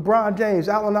be LeBron James,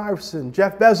 Allen Iverson,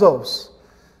 Jeff Bezos.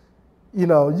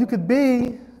 You could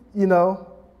be,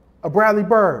 a Bradley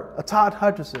Bird, a Todd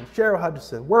Hutchinson, Cheryl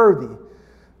Hutchinson, Worthy.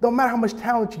 Don't matter how much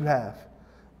talent you have.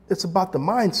 It's about the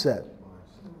mindset.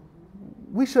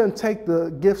 We shouldn't take the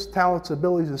gifts, talents,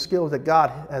 abilities, and skills that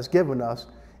God has given us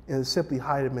and simply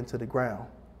hide them into the ground.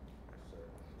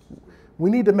 We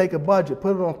need to make a budget,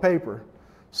 put it on paper,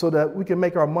 so that we can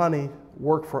make our money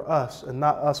work for us and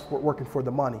not us working for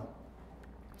the money.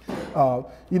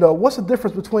 What's the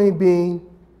difference between being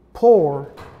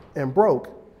poor and broke?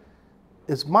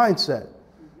 It's mindset.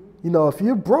 If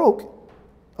you're broke,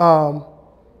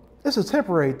 it's a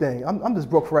temporary thing. I'm just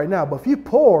broke for right now. But if you're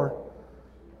poor,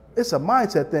 it's a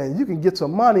mindset thing. You can get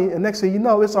some money, and next thing you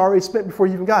know, it's already spent before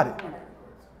you even got it.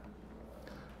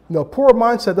 Poor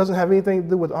mindset doesn't have anything to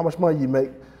do with how much money you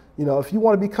make. If you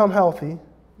want to become healthy,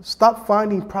 stop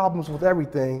finding problems with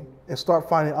everything and start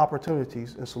finding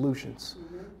opportunities and solutions.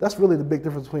 That's really the big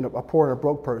difference between a poor and a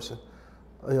broke person.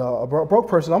 A broke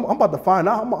person, I'm about to find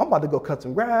out, I'm about to go cut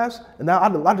some grass, and now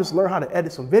I just learned how to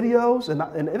edit some videos,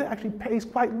 and it actually pays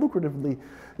quite lucratively.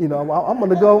 I'm going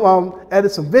to go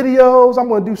edit some videos, I'm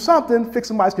going to do something, fix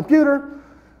somebody's computer.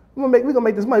 We're going to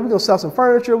make this money. We're going to sell some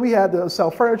furniture. We had to sell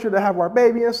furniture to have our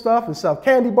baby and stuff, and sell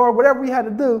candy bar, whatever we had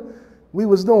to do, we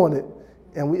was doing it.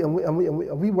 And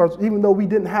we were, even though we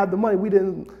didn't have the money, we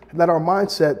didn't let our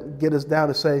mindset get us down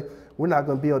to say, we're not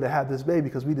going to be able to have this baby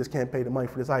because we just can't pay the money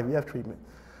for this IVF treatment.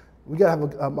 We got to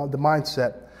have the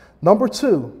mindset. Number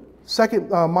 2, second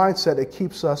mindset that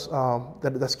keeps us,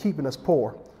 that's keeping us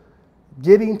poor.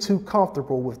 Getting too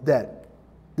comfortable with debt.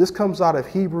 This comes out of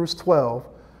Hebrews 12,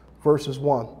 verse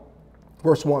 1.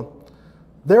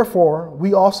 Therefore,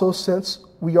 we also, since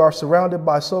we are surrounded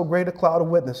by so great a cloud of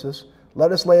witnesses,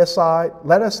 Let us lay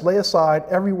aside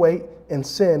every weight and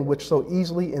sin which so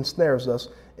easily ensnares us,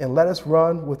 and let us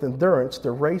run with endurance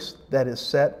the race that is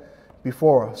set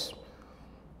before us.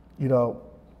 You know,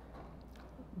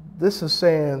 this is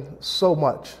saying so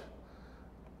much.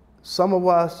 Some of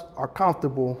us are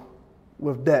comfortable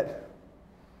with debt.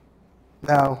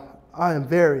 Now, I am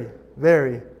very,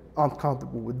 very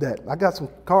uncomfortable with debt. I got some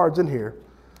cards in here,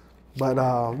 but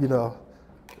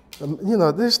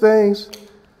these things,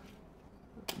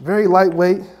 very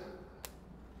lightweight.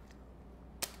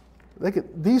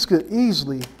 These could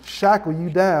easily shackle you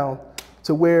down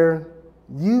to where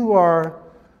you are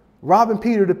robbing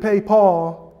Peter to pay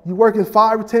Paul. You're working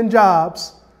 5 or 10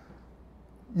 jobs.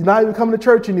 You're not even coming to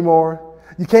church anymore.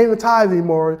 You can't even tithe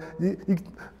anymore.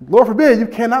 Lord forbid, you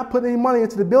cannot put any money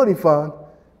into the building fund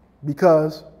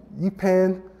because you're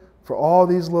paying for all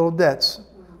these little debts.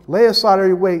 Lay aside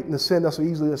every weight and the sin that so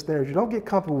easily ensnares you. Don't get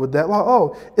comfortable with that. Like,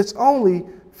 oh, it's only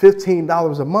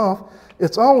 $15 a month.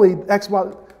 It's only X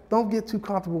amount. Don't get too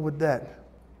comfortable with that.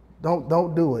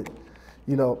 Don't do it.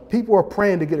 You know, people are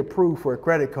praying to get approved for a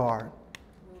credit card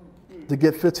to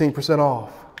get 15%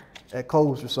 off at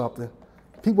Kohl's or something.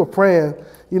 People are praying,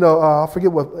 I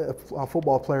forget what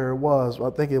football player it was. I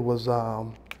think it was,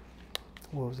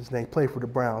 what was his name? Played for the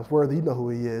Browns. Worthy, you know who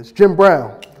he is. Jim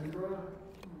Brown.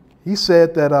 He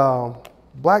said that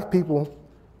black people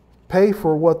pay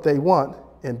for what they want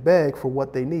and beg for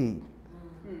what they need.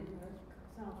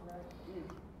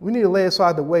 We need to lay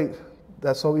aside the weight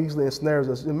that so easily ensnares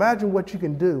us. Imagine what you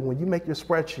can do when you make your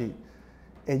spreadsheet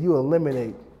and you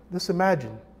eliminate. Just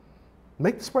imagine.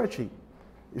 Make the spreadsheet.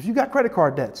 If you got credit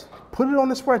card debts, put it on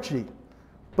the spreadsheet.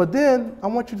 But then I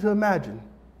want you to imagine,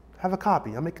 have a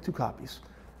copy. I'll make 2 copies.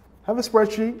 Have a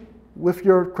spreadsheet with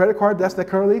your credit card debts that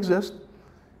currently exist.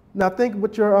 Now think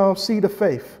with your seed of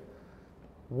faith.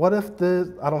 What if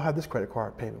I don't have this credit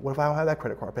card payment? What if I don't have that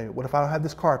credit card payment? What if I don't have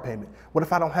this card payment? What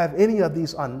if I don't have any of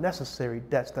these unnecessary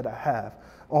debts that I have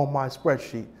on my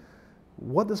spreadsheet?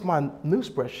 What does my new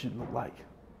spreadsheet look like?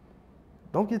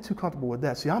 Don't get too comfortable with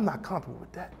that. See, I'm not comfortable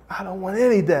with that. I don't want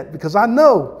any debt because I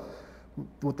know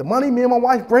with the money me and my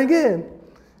wife bring in,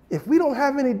 if we don't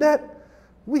have any debt,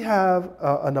 we have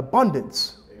an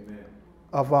abundance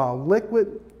of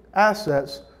liquid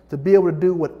assets to be able to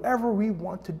do whatever we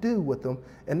want to do with them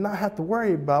and not have to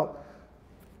worry about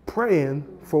praying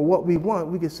for what we want.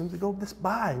 We can simply go just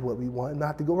buy what we want and not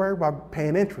have to go worry about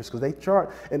paying interest because they charge.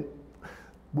 And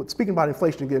speaking about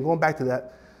inflation again, going back to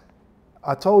that,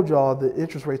 I told y'all the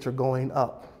interest rates are going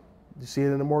up. You see it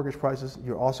in the mortgage prices.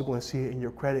 You're also going to see it in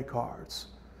your credit cards.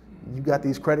 You got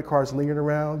these credit cards lingering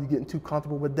around. You're getting too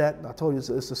comfortable with that. And I told you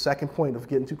it's the second point of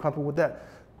getting too comfortable with that.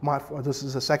 This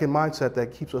is a second mindset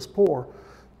that keeps us poor.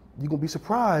 You're going to be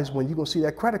surprised when you're going to see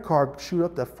that credit card shoot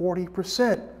up to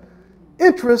 40%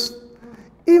 interest,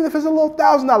 even if it's a little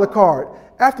 $1,000 card.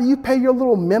 After you pay your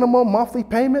little minimum monthly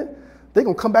payment, they're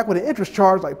going to come back with an interest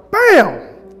charge like, bam!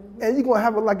 And you're going to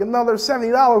have like another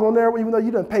 $70 on there, even though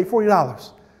you didn't pay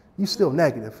 $40. You're still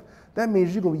negative. That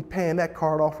means you're going to be paying that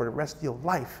card off for the rest of your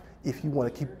life if you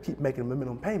want to keep making the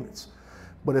minimum payments.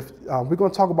 But if we're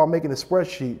going to talk about making a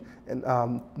spreadsheet,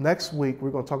 and next week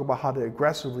we're going to talk about how to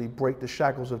aggressively break the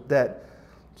shackles of debt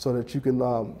so that you can,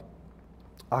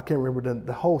 I can't remember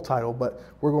the whole title, but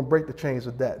we're going to break the chains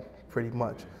of debt pretty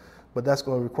much. But that's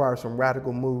going to require some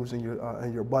radical moves in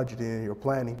your budgeting and your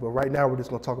planning. But right now we're just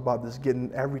going to talk about this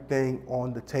getting everything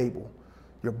on the table,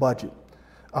 your budget.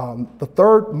 The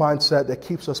third mindset that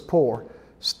keeps us poor,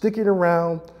 sticking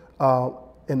around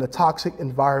in the toxic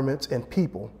environments and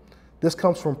people. This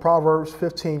comes from Proverbs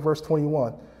 15, verse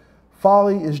 21.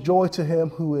 Folly is joy to him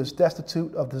who is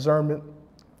destitute of discernment,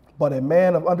 but a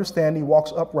man of understanding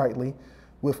walks uprightly.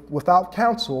 Without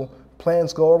counsel,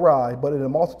 plans go awry, but in a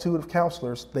multitude of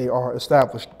counselors, they are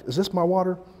established. Is this my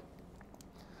water?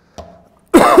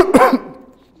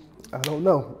 I don't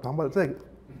know. I'm going to take it.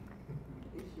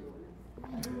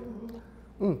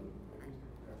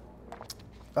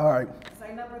 All right.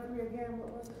 Say number 3 again. What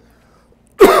was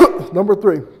it? Number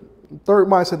 3, third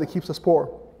mindset that keeps us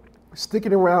poor,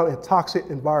 sticking around in toxic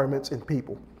environments and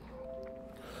people.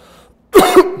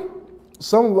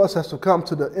 Some of us have succumbed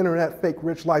to the internet fake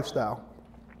rich lifestyle.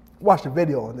 Watch the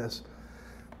video on this.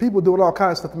 People doing all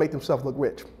kinds of stuff to make themselves look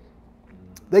rich.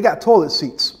 They got toilet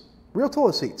seats, real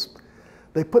toilet seats.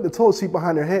 They put the toilet seat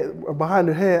behind their head,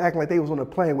 acting like they was on a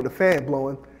plane with a fan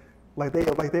blowing, like they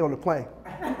on the plane.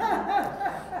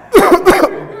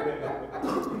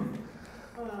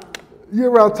 You're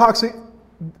around toxic.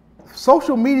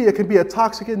 Social media can be a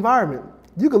toxic environment.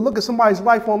 You can look at somebody's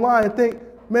life online and think,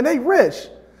 man, they rich.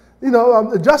 You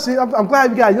know, Justin, I'm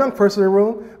glad you got a young person in the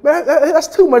room. Man, that's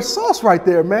too much sauce right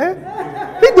there, man.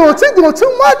 He doing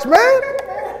too much, man.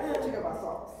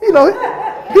 You know,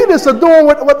 he just adorned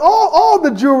with all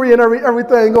the jewelry and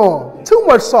everything on. Too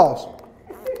much sauce.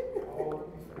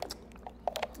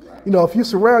 You know, if you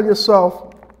surround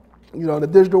yourself, you know, in the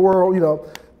digital world, you know,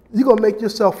 you're gonna make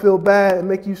yourself feel bad and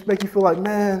make you feel like,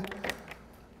 man,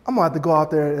 I'm gonna have to go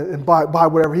out there and buy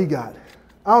whatever he got.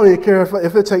 I don't even care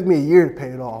if it take me a year to pay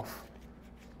it off.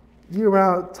 You're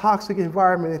around toxic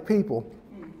environment and people.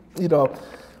 You know,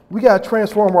 we gotta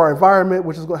transform our environment,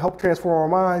 which is gonna help transform our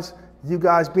minds. You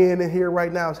guys being in here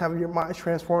right now is having your minds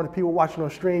transformed. The people watching on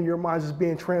stream, your minds is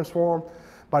being transformed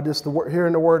by just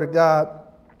hearing the word of God.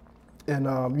 And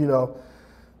you know,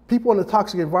 people in the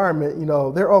toxic environment, you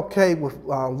know, they're okay with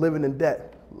living in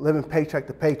debt, living paycheck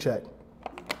to paycheck.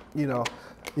 You know,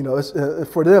 it's,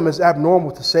 for them, it's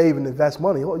abnormal to save and invest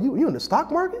money. Oh, you in the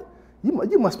stock market?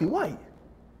 You must be white.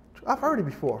 I've heard it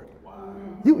before. Wow.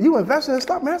 You invest in the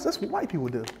stock market? That's what white people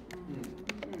do.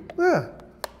 Yeah.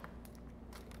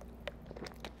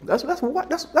 That's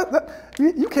what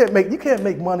you can't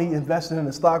make money investing in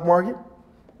the stock market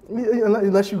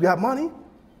unless you got money.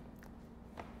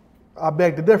 I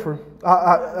beg to differ.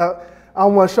 I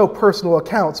don't want to show personal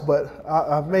accounts, but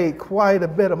I've made quite a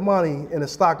bit of money in the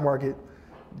stock market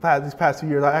these past few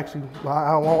years. I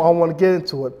don't want to get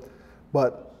into it,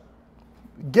 but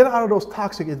get out of those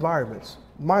toxic environments.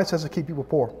 Mindsets that keep people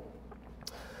poor.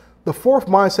 The fourth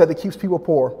mindset that keeps people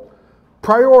poor: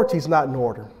 priorities not in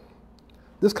order.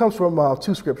 This comes from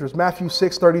two scriptures, Matthew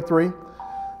 6:33.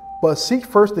 But seek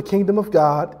first the kingdom of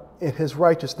God and his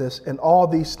righteousness, and all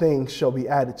these things shall be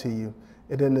added to you.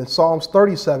 And then in Psalms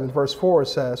 37, verse 4, it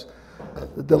says,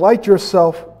 delight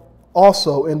yourself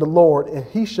also in the Lord, and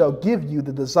he shall give you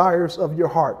the desires of your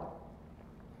heart.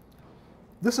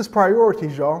 This is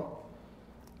priorities, y'all.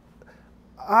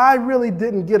 I really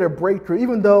didn't get a breakthrough,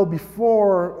 even though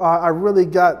before I really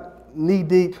got knee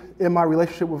deep in my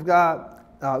relationship with God.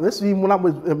 This is even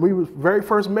when we were very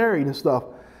first married and stuff.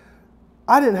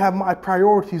 I didn't have my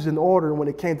priorities in order when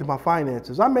it came to my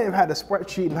finances. I may have had a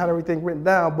spreadsheet and had everything written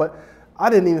down, but I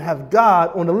didn't even have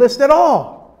God on the list at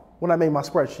all when I made my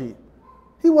spreadsheet.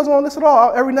 He wasn't on the list at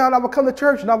all. Every now and then I would come to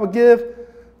church and I would give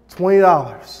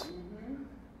 $20.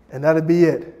 And that'd be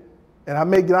it. And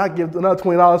I'd give another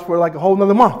 $20 for like a whole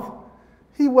nother month.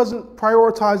 He wasn't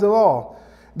prioritized at all.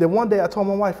 Then one day I told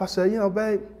my wife, I said, you know,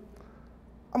 babe,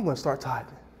 I'm going to start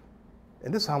tithing.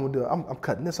 And this is how I'm going to do it. I'm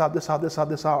cutting this out, this out, this out,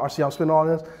 this out. I see I'm spending all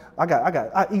this.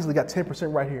 I easily got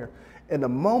 10% right here. And the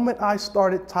moment I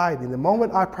started tithing, the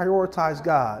moment I prioritized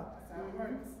God,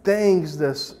 things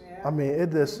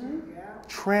it just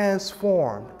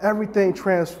transformed. Everything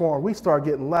transformed. We started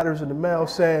getting letters in the mail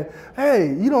saying,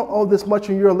 hey, you don't owe this much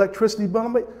in your electricity bill.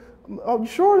 I'm like, oh, you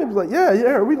sure? They was like, yeah,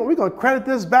 we're going to credit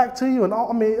this back to you. And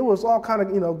all, it was all kind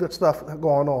of, good stuff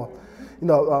going on.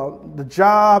 The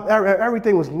job,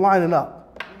 everything was lining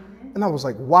up. And I was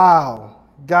like, wow,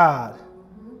 God.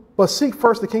 But seek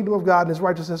first the kingdom of God and his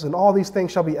righteousness, and all these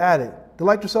things shall be added.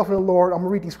 Delight yourself in the Lord. I'm going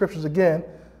to read these scriptures again.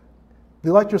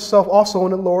 Delight yourself also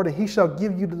in the Lord, and he shall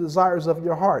give you the desires of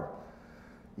your heart.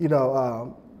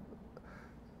 Kind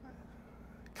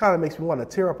of makes me want to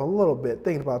tear up a little bit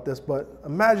thinking about this, but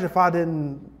imagine if I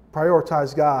didn't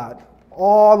prioritize God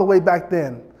all the way back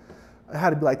then. It had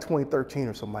to be like 2013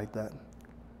 or something like that.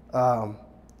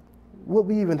 Would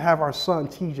we even have our son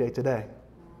TJ today?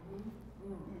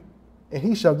 And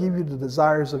he shall give you the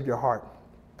desires of your heart.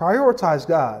 Prioritize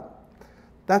God.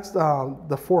 That's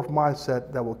the fourth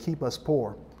mindset that will keep us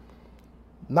poor.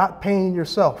 Not paying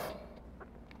yourself.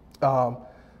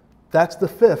 That's the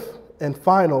fifth and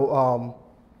final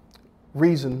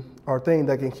reason or thing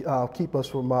that can keep us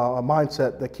from a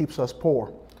mindset that keeps us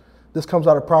poor. This comes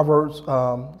out of Proverbs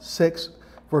 6,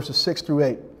 verses 6 through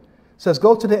 8. It says,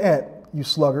 go to the ant, you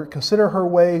sluggard, consider her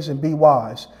ways and be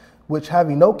wise, which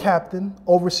having no captain,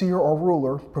 overseer, or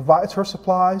ruler, provides her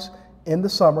supplies in the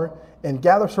summer and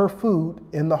gathers her food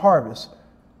in the harvest.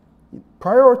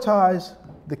 Prioritize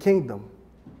the kingdom.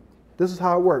 This is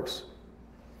how it works.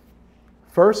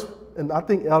 First, and I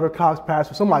think Elder Cox,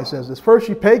 pastor, somebody says this, first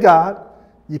you pay God,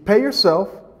 you pay yourself,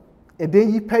 and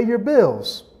then you pay your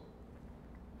bills.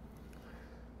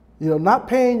 Not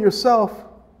paying yourself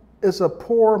is a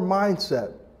poor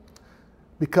mindset,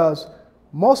 because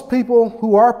most people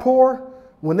who are poor,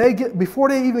 before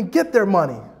they even get their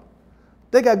money,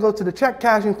 they got to go to the check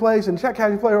cashing place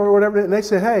or whatever, and they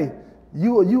say, hey,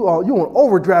 you on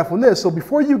overdraft on this, so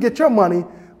before you get your money,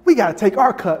 we got to take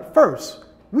our cut first.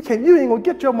 You ain't gonna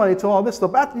get your money until all this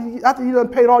stuff. After you done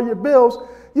paid all your bills,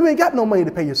 you ain't got no money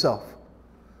to pay yourself.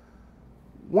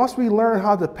 once we learn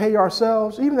how to pay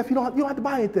ourselves, even if you don't have to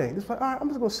buy anything, it's like, all right, I'm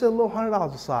just going to set a little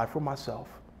 $100 aside for myself.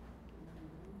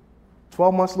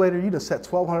 12 months later, you just set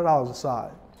 $1,200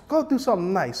 aside. Go do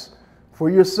something nice for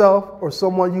yourself or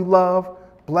someone you love.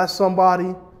 Bless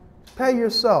somebody. Pay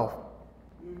yourself.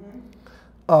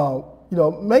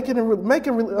 Make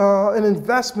an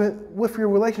investment with your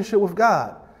relationship with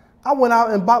God. I went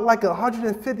out and bought like a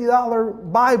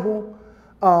 $150 Bible,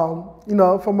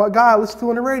 from a guy I listened to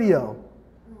on the radio.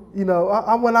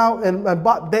 I went out and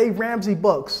bought Dave Ramsey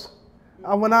books.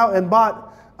 I went out and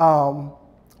bought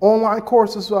online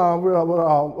courses,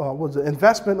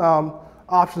 investment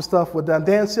option stuff with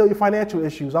Dan Celia Financial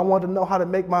Issues. I wanted to know how to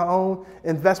make my own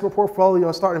investment portfolio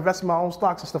and start investing in my own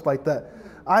stocks and stuff like that.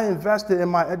 I invested in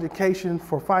my education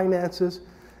for finances,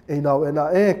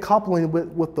 and coupling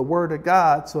with the Word of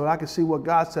God, so that I can see what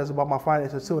God says about my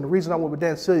finances too. And the reason I went with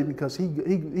Dan Celia because he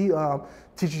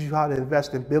teaches you how to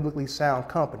invest in biblically sound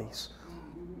companies.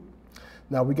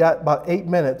 Now we got about 8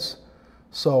 minutes,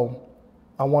 so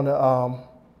I want to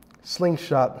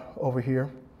slingshot over here.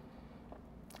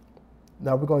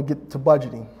 Now we're going to get to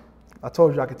budgeting. I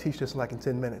told you I could teach this in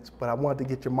 10 minutes, but I wanted to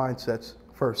get your mindsets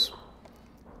first.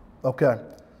 Okay,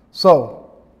 so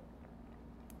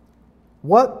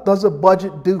what does a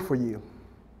budget do for you?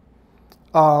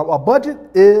 A budget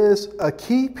is a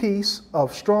key piece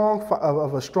of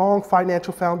a strong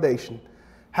financial foundation.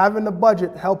 Having a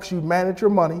budget helps you manage your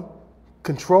money,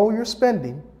 control your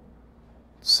spending,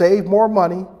 save more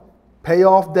money, pay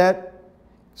off debt,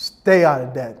 stay out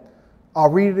of debt. I'll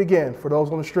read it again for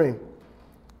those on the stream.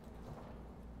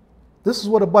 This is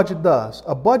what a budget does.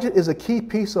 A budget is a key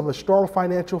piece of a strong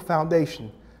financial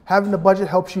foundation. Having a budget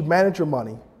helps you manage your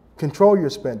money, control your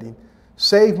spending,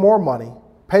 save more money,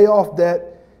 pay off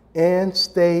debt, and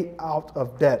stay out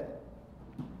of debt.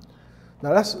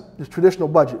 Now that's the traditional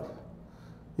budget.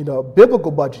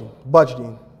 Biblical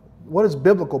budgeting. What is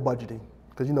biblical budgeting?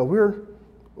 Because we're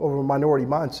over a minority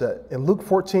mindset. In Luke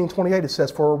 14:28 it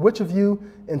says, "For which of you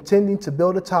intending to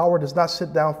build a tower does not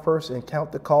sit down first and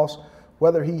count the cost,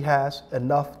 whether he has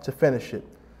enough to finish it?"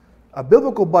 A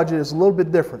biblical budget is a little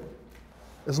bit different.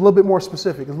 It's a little bit more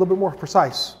specific. It's a little bit more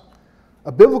precise.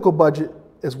 A biblical budget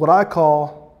is what I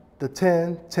call the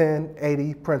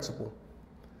 10-10-80 principle.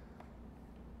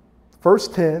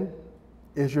 First 10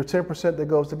 is your 10% that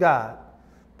goes to God.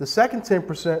 The second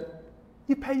 10%,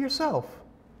 you pay yourself.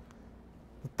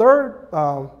 The third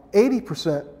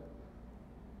 80%,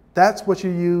 that's what you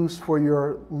use for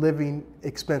your living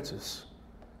expenses.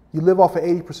 You live off of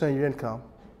 80% of your income.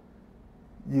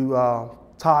 You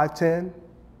tithe 10,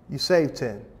 you save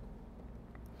 10.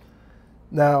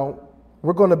 Now,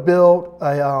 we're going to build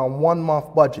a 1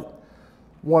 month budget.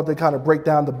 Wanted to kind of break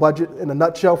down the budget in a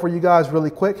nutshell for you guys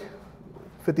really quick.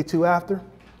 52 after.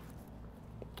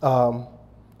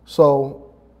 So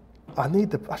I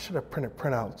should have printed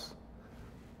printouts.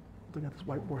 Look at this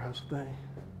whiteboard has a thing.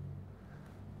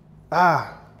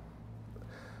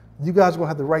 You guys are going to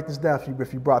have to write this down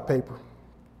if you brought paper.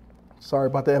 Sorry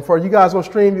about that. And for you guys on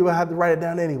stream, you will have to write it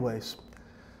down anyways.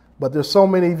 But there's so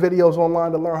many videos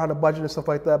online to learn how to budget and stuff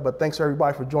like that. But thanks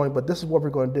everybody for joining. But this is what we're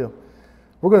going to do.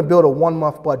 We're going to build a 1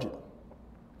 month budget.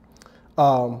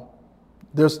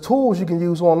 There's tools you can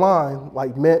use online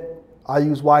like Mint. I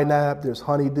use YNAB. There's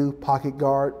Honeydew, Pocket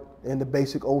Guard, and the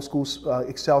basic old school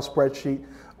Excel spreadsheet.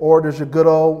 Or there's your good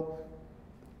old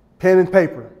pen and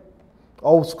paper,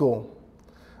 old school.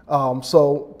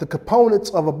 So the components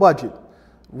of a budget,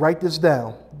 write this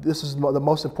down. This is the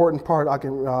most important part I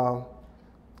can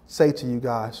say to you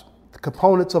guys. The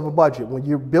components of a budget. When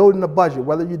you're building a budget,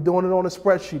 whether you're doing it on a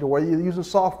spreadsheet or whether you're using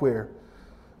software,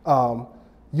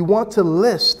 you want to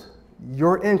list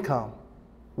your income.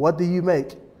 What do you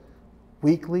make?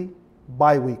 Weekly,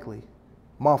 bi-weekly,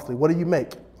 monthly. What do you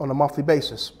make on a monthly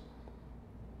basis?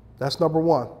 That's number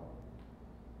one.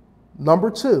 Number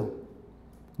two,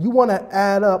 you want to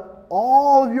add up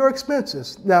all of your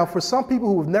expenses. Now, for some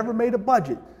people who have never made a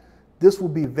budget, this will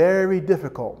be very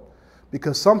difficult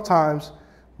because sometimes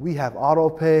we have auto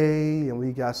pay and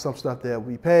we got some stuff that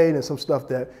we paid and some stuff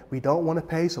that we don't want to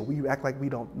pay, so we act like we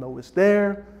don't know it's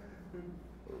there.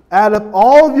 Add up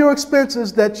all of your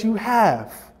expenses that you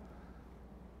have.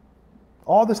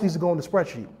 All this needs to go in the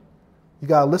spreadsheet. You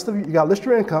got to list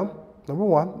your income. Number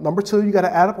one. Number two, you got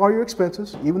to add up all your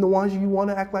expenses, even the ones you want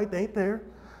to act like they ain't there.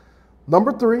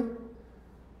 Number three,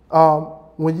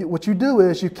 what you do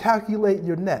is you calculate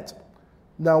your net.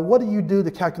 Now, what do you do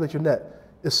to calculate your net?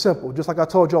 It's simple, just like I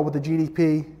told y'all with the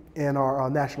GDP and our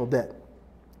national debt.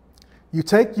 You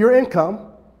take your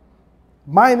income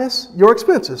minus your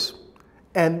expenses,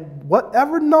 and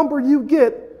whatever number you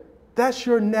get, that's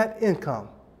your net income.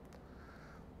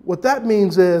 What that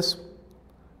means is,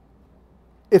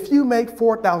 if you make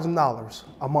 $4,000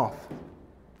 a month,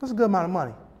 that's a good amount of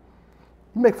money.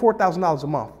 You make $4,000 a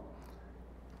month,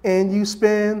 and you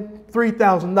spend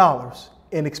 $3,000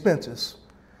 in expenses.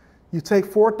 You take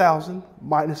 $4,000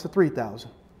 minus the $3,000.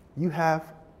 You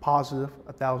have positive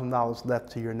 $1,000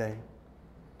 left to your name.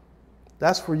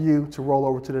 That's for you to roll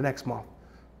over to the next month.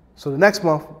 So the next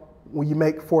month, when you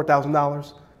make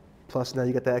 $4,000, plus now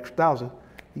you got that extra $1,000,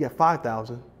 you got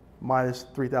 $5,000 minus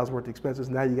 $3,000 worth of expenses.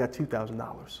 Now you got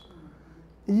 $2,000.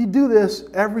 And you do this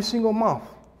every single month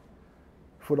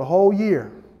for the whole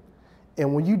year.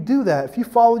 And when you do that, if you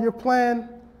follow your plan,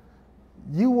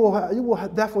 you will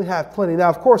definitely have plenty. Now,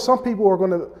 of course, some people are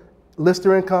going to list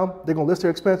their income, they're going to list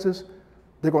their expenses,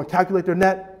 they're going to calculate their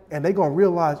net, and they're going to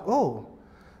realize, oh,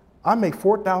 I make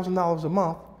 $4,000 a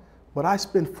month, but I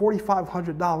spend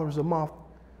 $4,500 a month,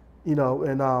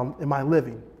 in my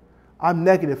living. I'm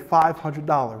negative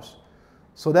 $500.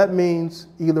 So that means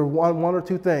either one or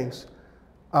two things.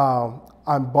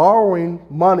 I'm borrowing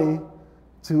money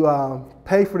to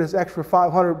pay for this extra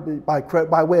 $500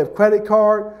 by way of credit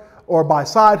card or by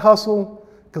side hustle,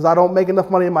 because I don't make enough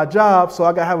money in my job, so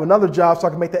I got to have another job so I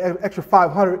can make the extra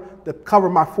 $500 to cover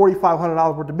my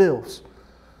 $4,500 worth of bills.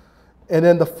 And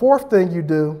then the fourth thing you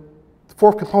do, the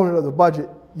fourth component of the budget,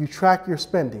 you track your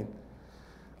spending.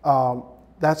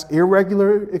 That's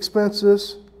irregular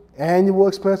expenses, annual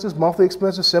expenses, monthly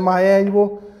expenses,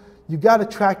 semi-annual. You got to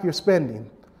track your spending.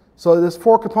 So there's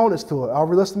four components to it. I'll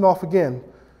list them off again.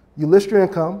 You list your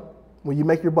income when you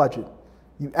make your budget.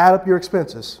 You add up your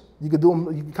expenses. You can do them.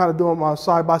 You can kind of do them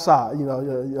side by side.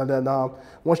 And then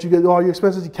once you get all your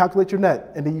expenses, you calculate your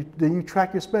net, and then you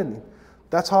track your spending.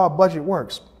 That's how a budget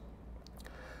works.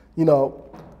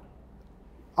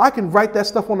 I can write that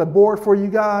stuff on the board for you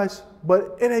guys,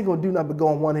 but it ain't gonna do nothing but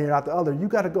go in one ear and out the other. You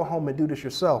got to go home and do this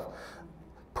yourself.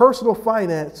 Personal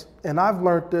finance, and I've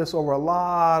learned this over a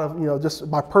lot of, just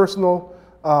my personal,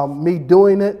 me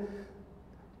doing it.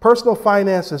 Personal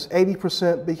finance is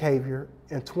 80% behavior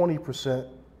and 20%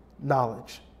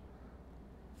 knowledge.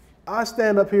 I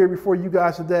stand up here before you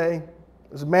guys today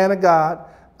as a man of God.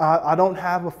 I don't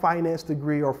have a finance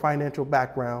degree or financial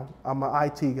background. I'm an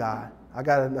IT guy. I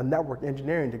got a network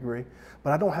engineering degree,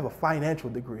 but I don't have a financial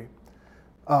degree.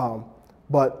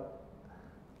 But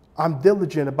I'm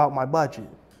diligent about my budget,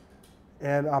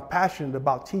 and I'm passionate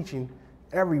about teaching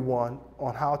everyone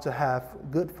on how to have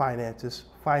good finances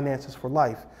for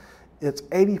life. It's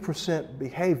 80%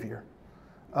 behavior.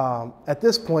 At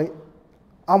this point,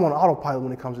 I'm on autopilot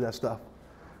when it comes to that stuff.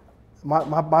 My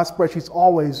spreadsheet's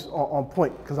always on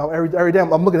point, because every day I'm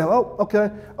looking at, oh,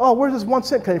 okay, oh, where's this 1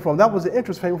 cent coming from? That was the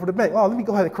interest payment for the bank. Oh, let me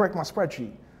go ahead and correct my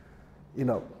spreadsheet.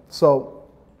 So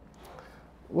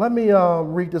let me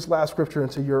read this last scripture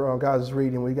into your guys'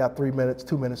 reading. We got 2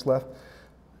 minutes left.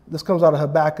 This comes out of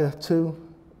Habakkuk 2,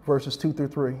 verses 2 through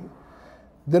 3.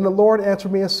 Then the Lord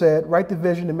answered me and said, write the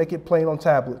vision and make it plain on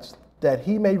tablets, that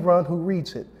he may run who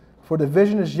reads it. For the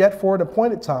vision is yet for an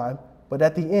appointed time, but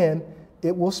at the end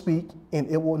it will speak and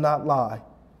it will not lie.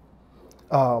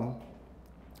 I'll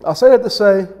say that to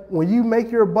say, when you make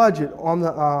your budget on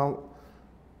the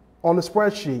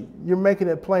spreadsheet, you're making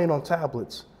it plain on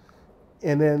tablets.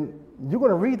 And then you're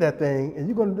going to read that thing and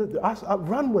you're going to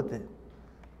run with it.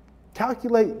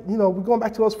 Calculate, we're going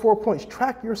back to those 4 points.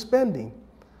 Track your spending.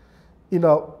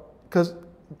 Because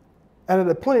at an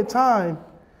appointed time,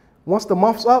 once the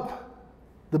month's up,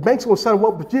 the bank's going to settle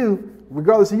up with you,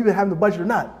 regardless of you having the budget or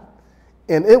not.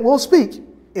 And it will speak,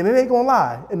 and it ain't going to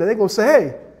lie. And then they're going to say,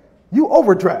 hey, you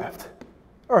overdraft.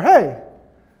 Or, hey,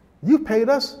 you paid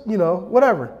us,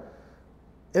 whatever.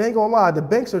 It ain't going to lie. The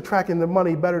banks are tracking their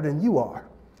money better than you are.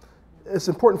 It's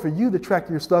important for you to track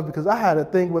your stuff, because I had a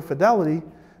thing with Fidelity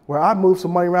where I moved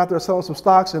some money around there selling some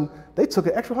stocks, and they took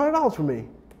an extra $100 from me.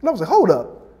 And I was like, hold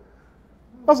up.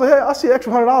 I was like, hey, I see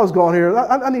extra $100 going here.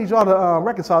 I need y'all to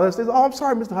reconcile this. They said, oh, I'm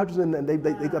sorry, Mr. Hutchinson, and they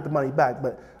got the money back,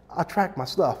 but I tracked my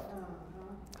stuff.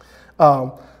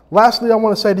 Lastly, I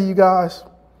want to say to you guys,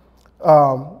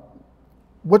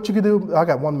 what you can do, I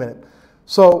got 1 minute.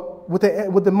 So with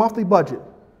the monthly budget,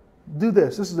 do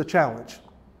this. This is a challenge.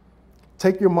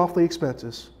 Take your monthly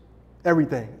expenses,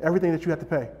 everything that you have to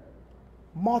pay,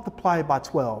 multiply it by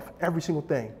 12, every single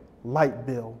thing. Light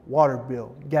bill, water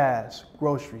bill, gas,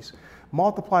 groceries.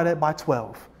 Multiply that by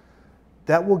 12.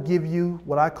 That will give you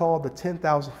what I call the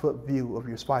 10,000-foot view of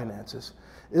your finances.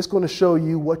 It's going to show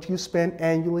you what you spend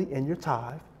annually in your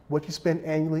tithe, what you spend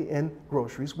annually in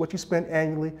groceries, what you spend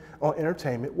annually on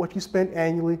entertainment, what you spend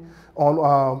annually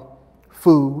on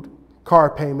food, car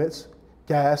payments,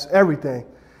 gas, everything.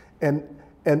 And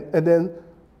then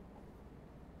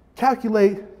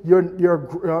calculate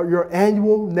your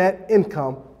annual net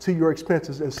income to your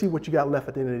expenses and see what you got left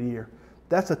at the end of the year.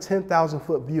 That's a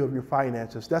 10,000-foot view of your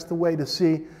finances. That's the way to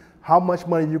see how much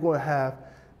money you're going to have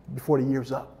before the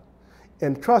year's up.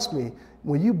 And trust me,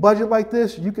 when you budget like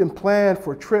this, you can plan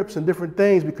for trips and different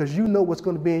things because you know what's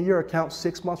going to be in your account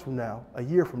 6 months from now, a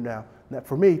year from now. Now,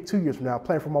 for me, 2 years from now,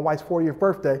 planning for my wife's 40th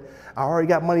birthday. I already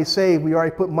got money saved. We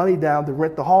already put money down to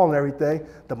rent the hall and everything.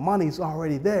 The money's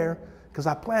already there because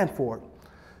I planned for it.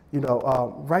 You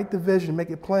know, write the vision, make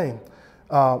it plain.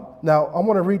 Now, I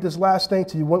want to read this last thing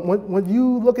to you. When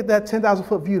you look at that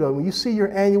 10,000-foot view, though, when you see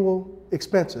your annual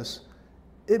expenses,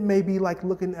 it may be like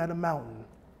looking at a mountain.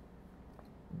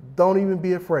 Don't even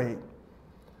be afraid.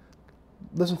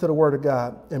 Listen to the word of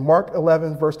God. In Mark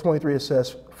 11, verse 23, it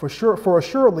says, For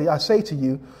assuredly I say to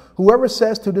you, whoever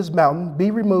says to this mountain,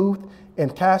 be removed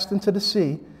and cast into the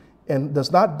sea, and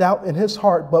does not doubt in his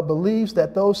heart, but believes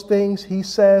that those things he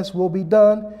says will be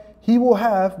done, he will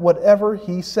have whatever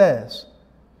he says.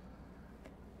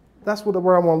 That's what the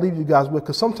word I want to leave you guys with,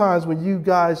 because sometimes when you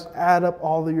guys add up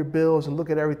all of your bills and look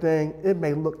at everything, it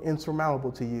may look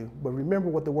insurmountable to you. But remember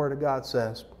what the word of God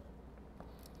says.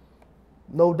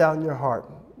 No doubt in your heart.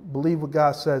 Believe what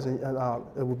God says, and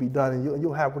it will be done, and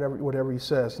you'll have whatever he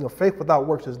says. You know, faith without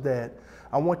works is dead.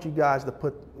 I want you guys to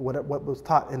put what was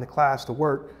taught in the class to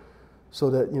work so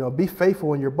that, you know, be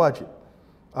faithful in your budget.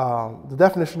 The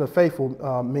definition of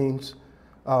faithful means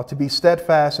to be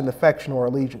steadfast in affection or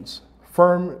allegiance.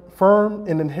 Firm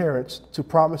in adherence to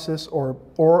promises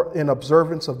or in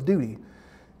observance of duty,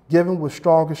 given with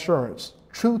strong assurance,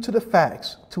 true to the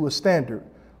facts, to a standard,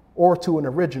 or to an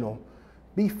original.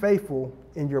 Be faithful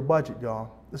in your budget,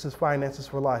 y'all. This is Finances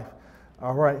for Life.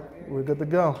 All right, we're good to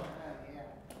go.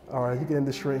 All right, you can end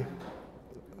the stream.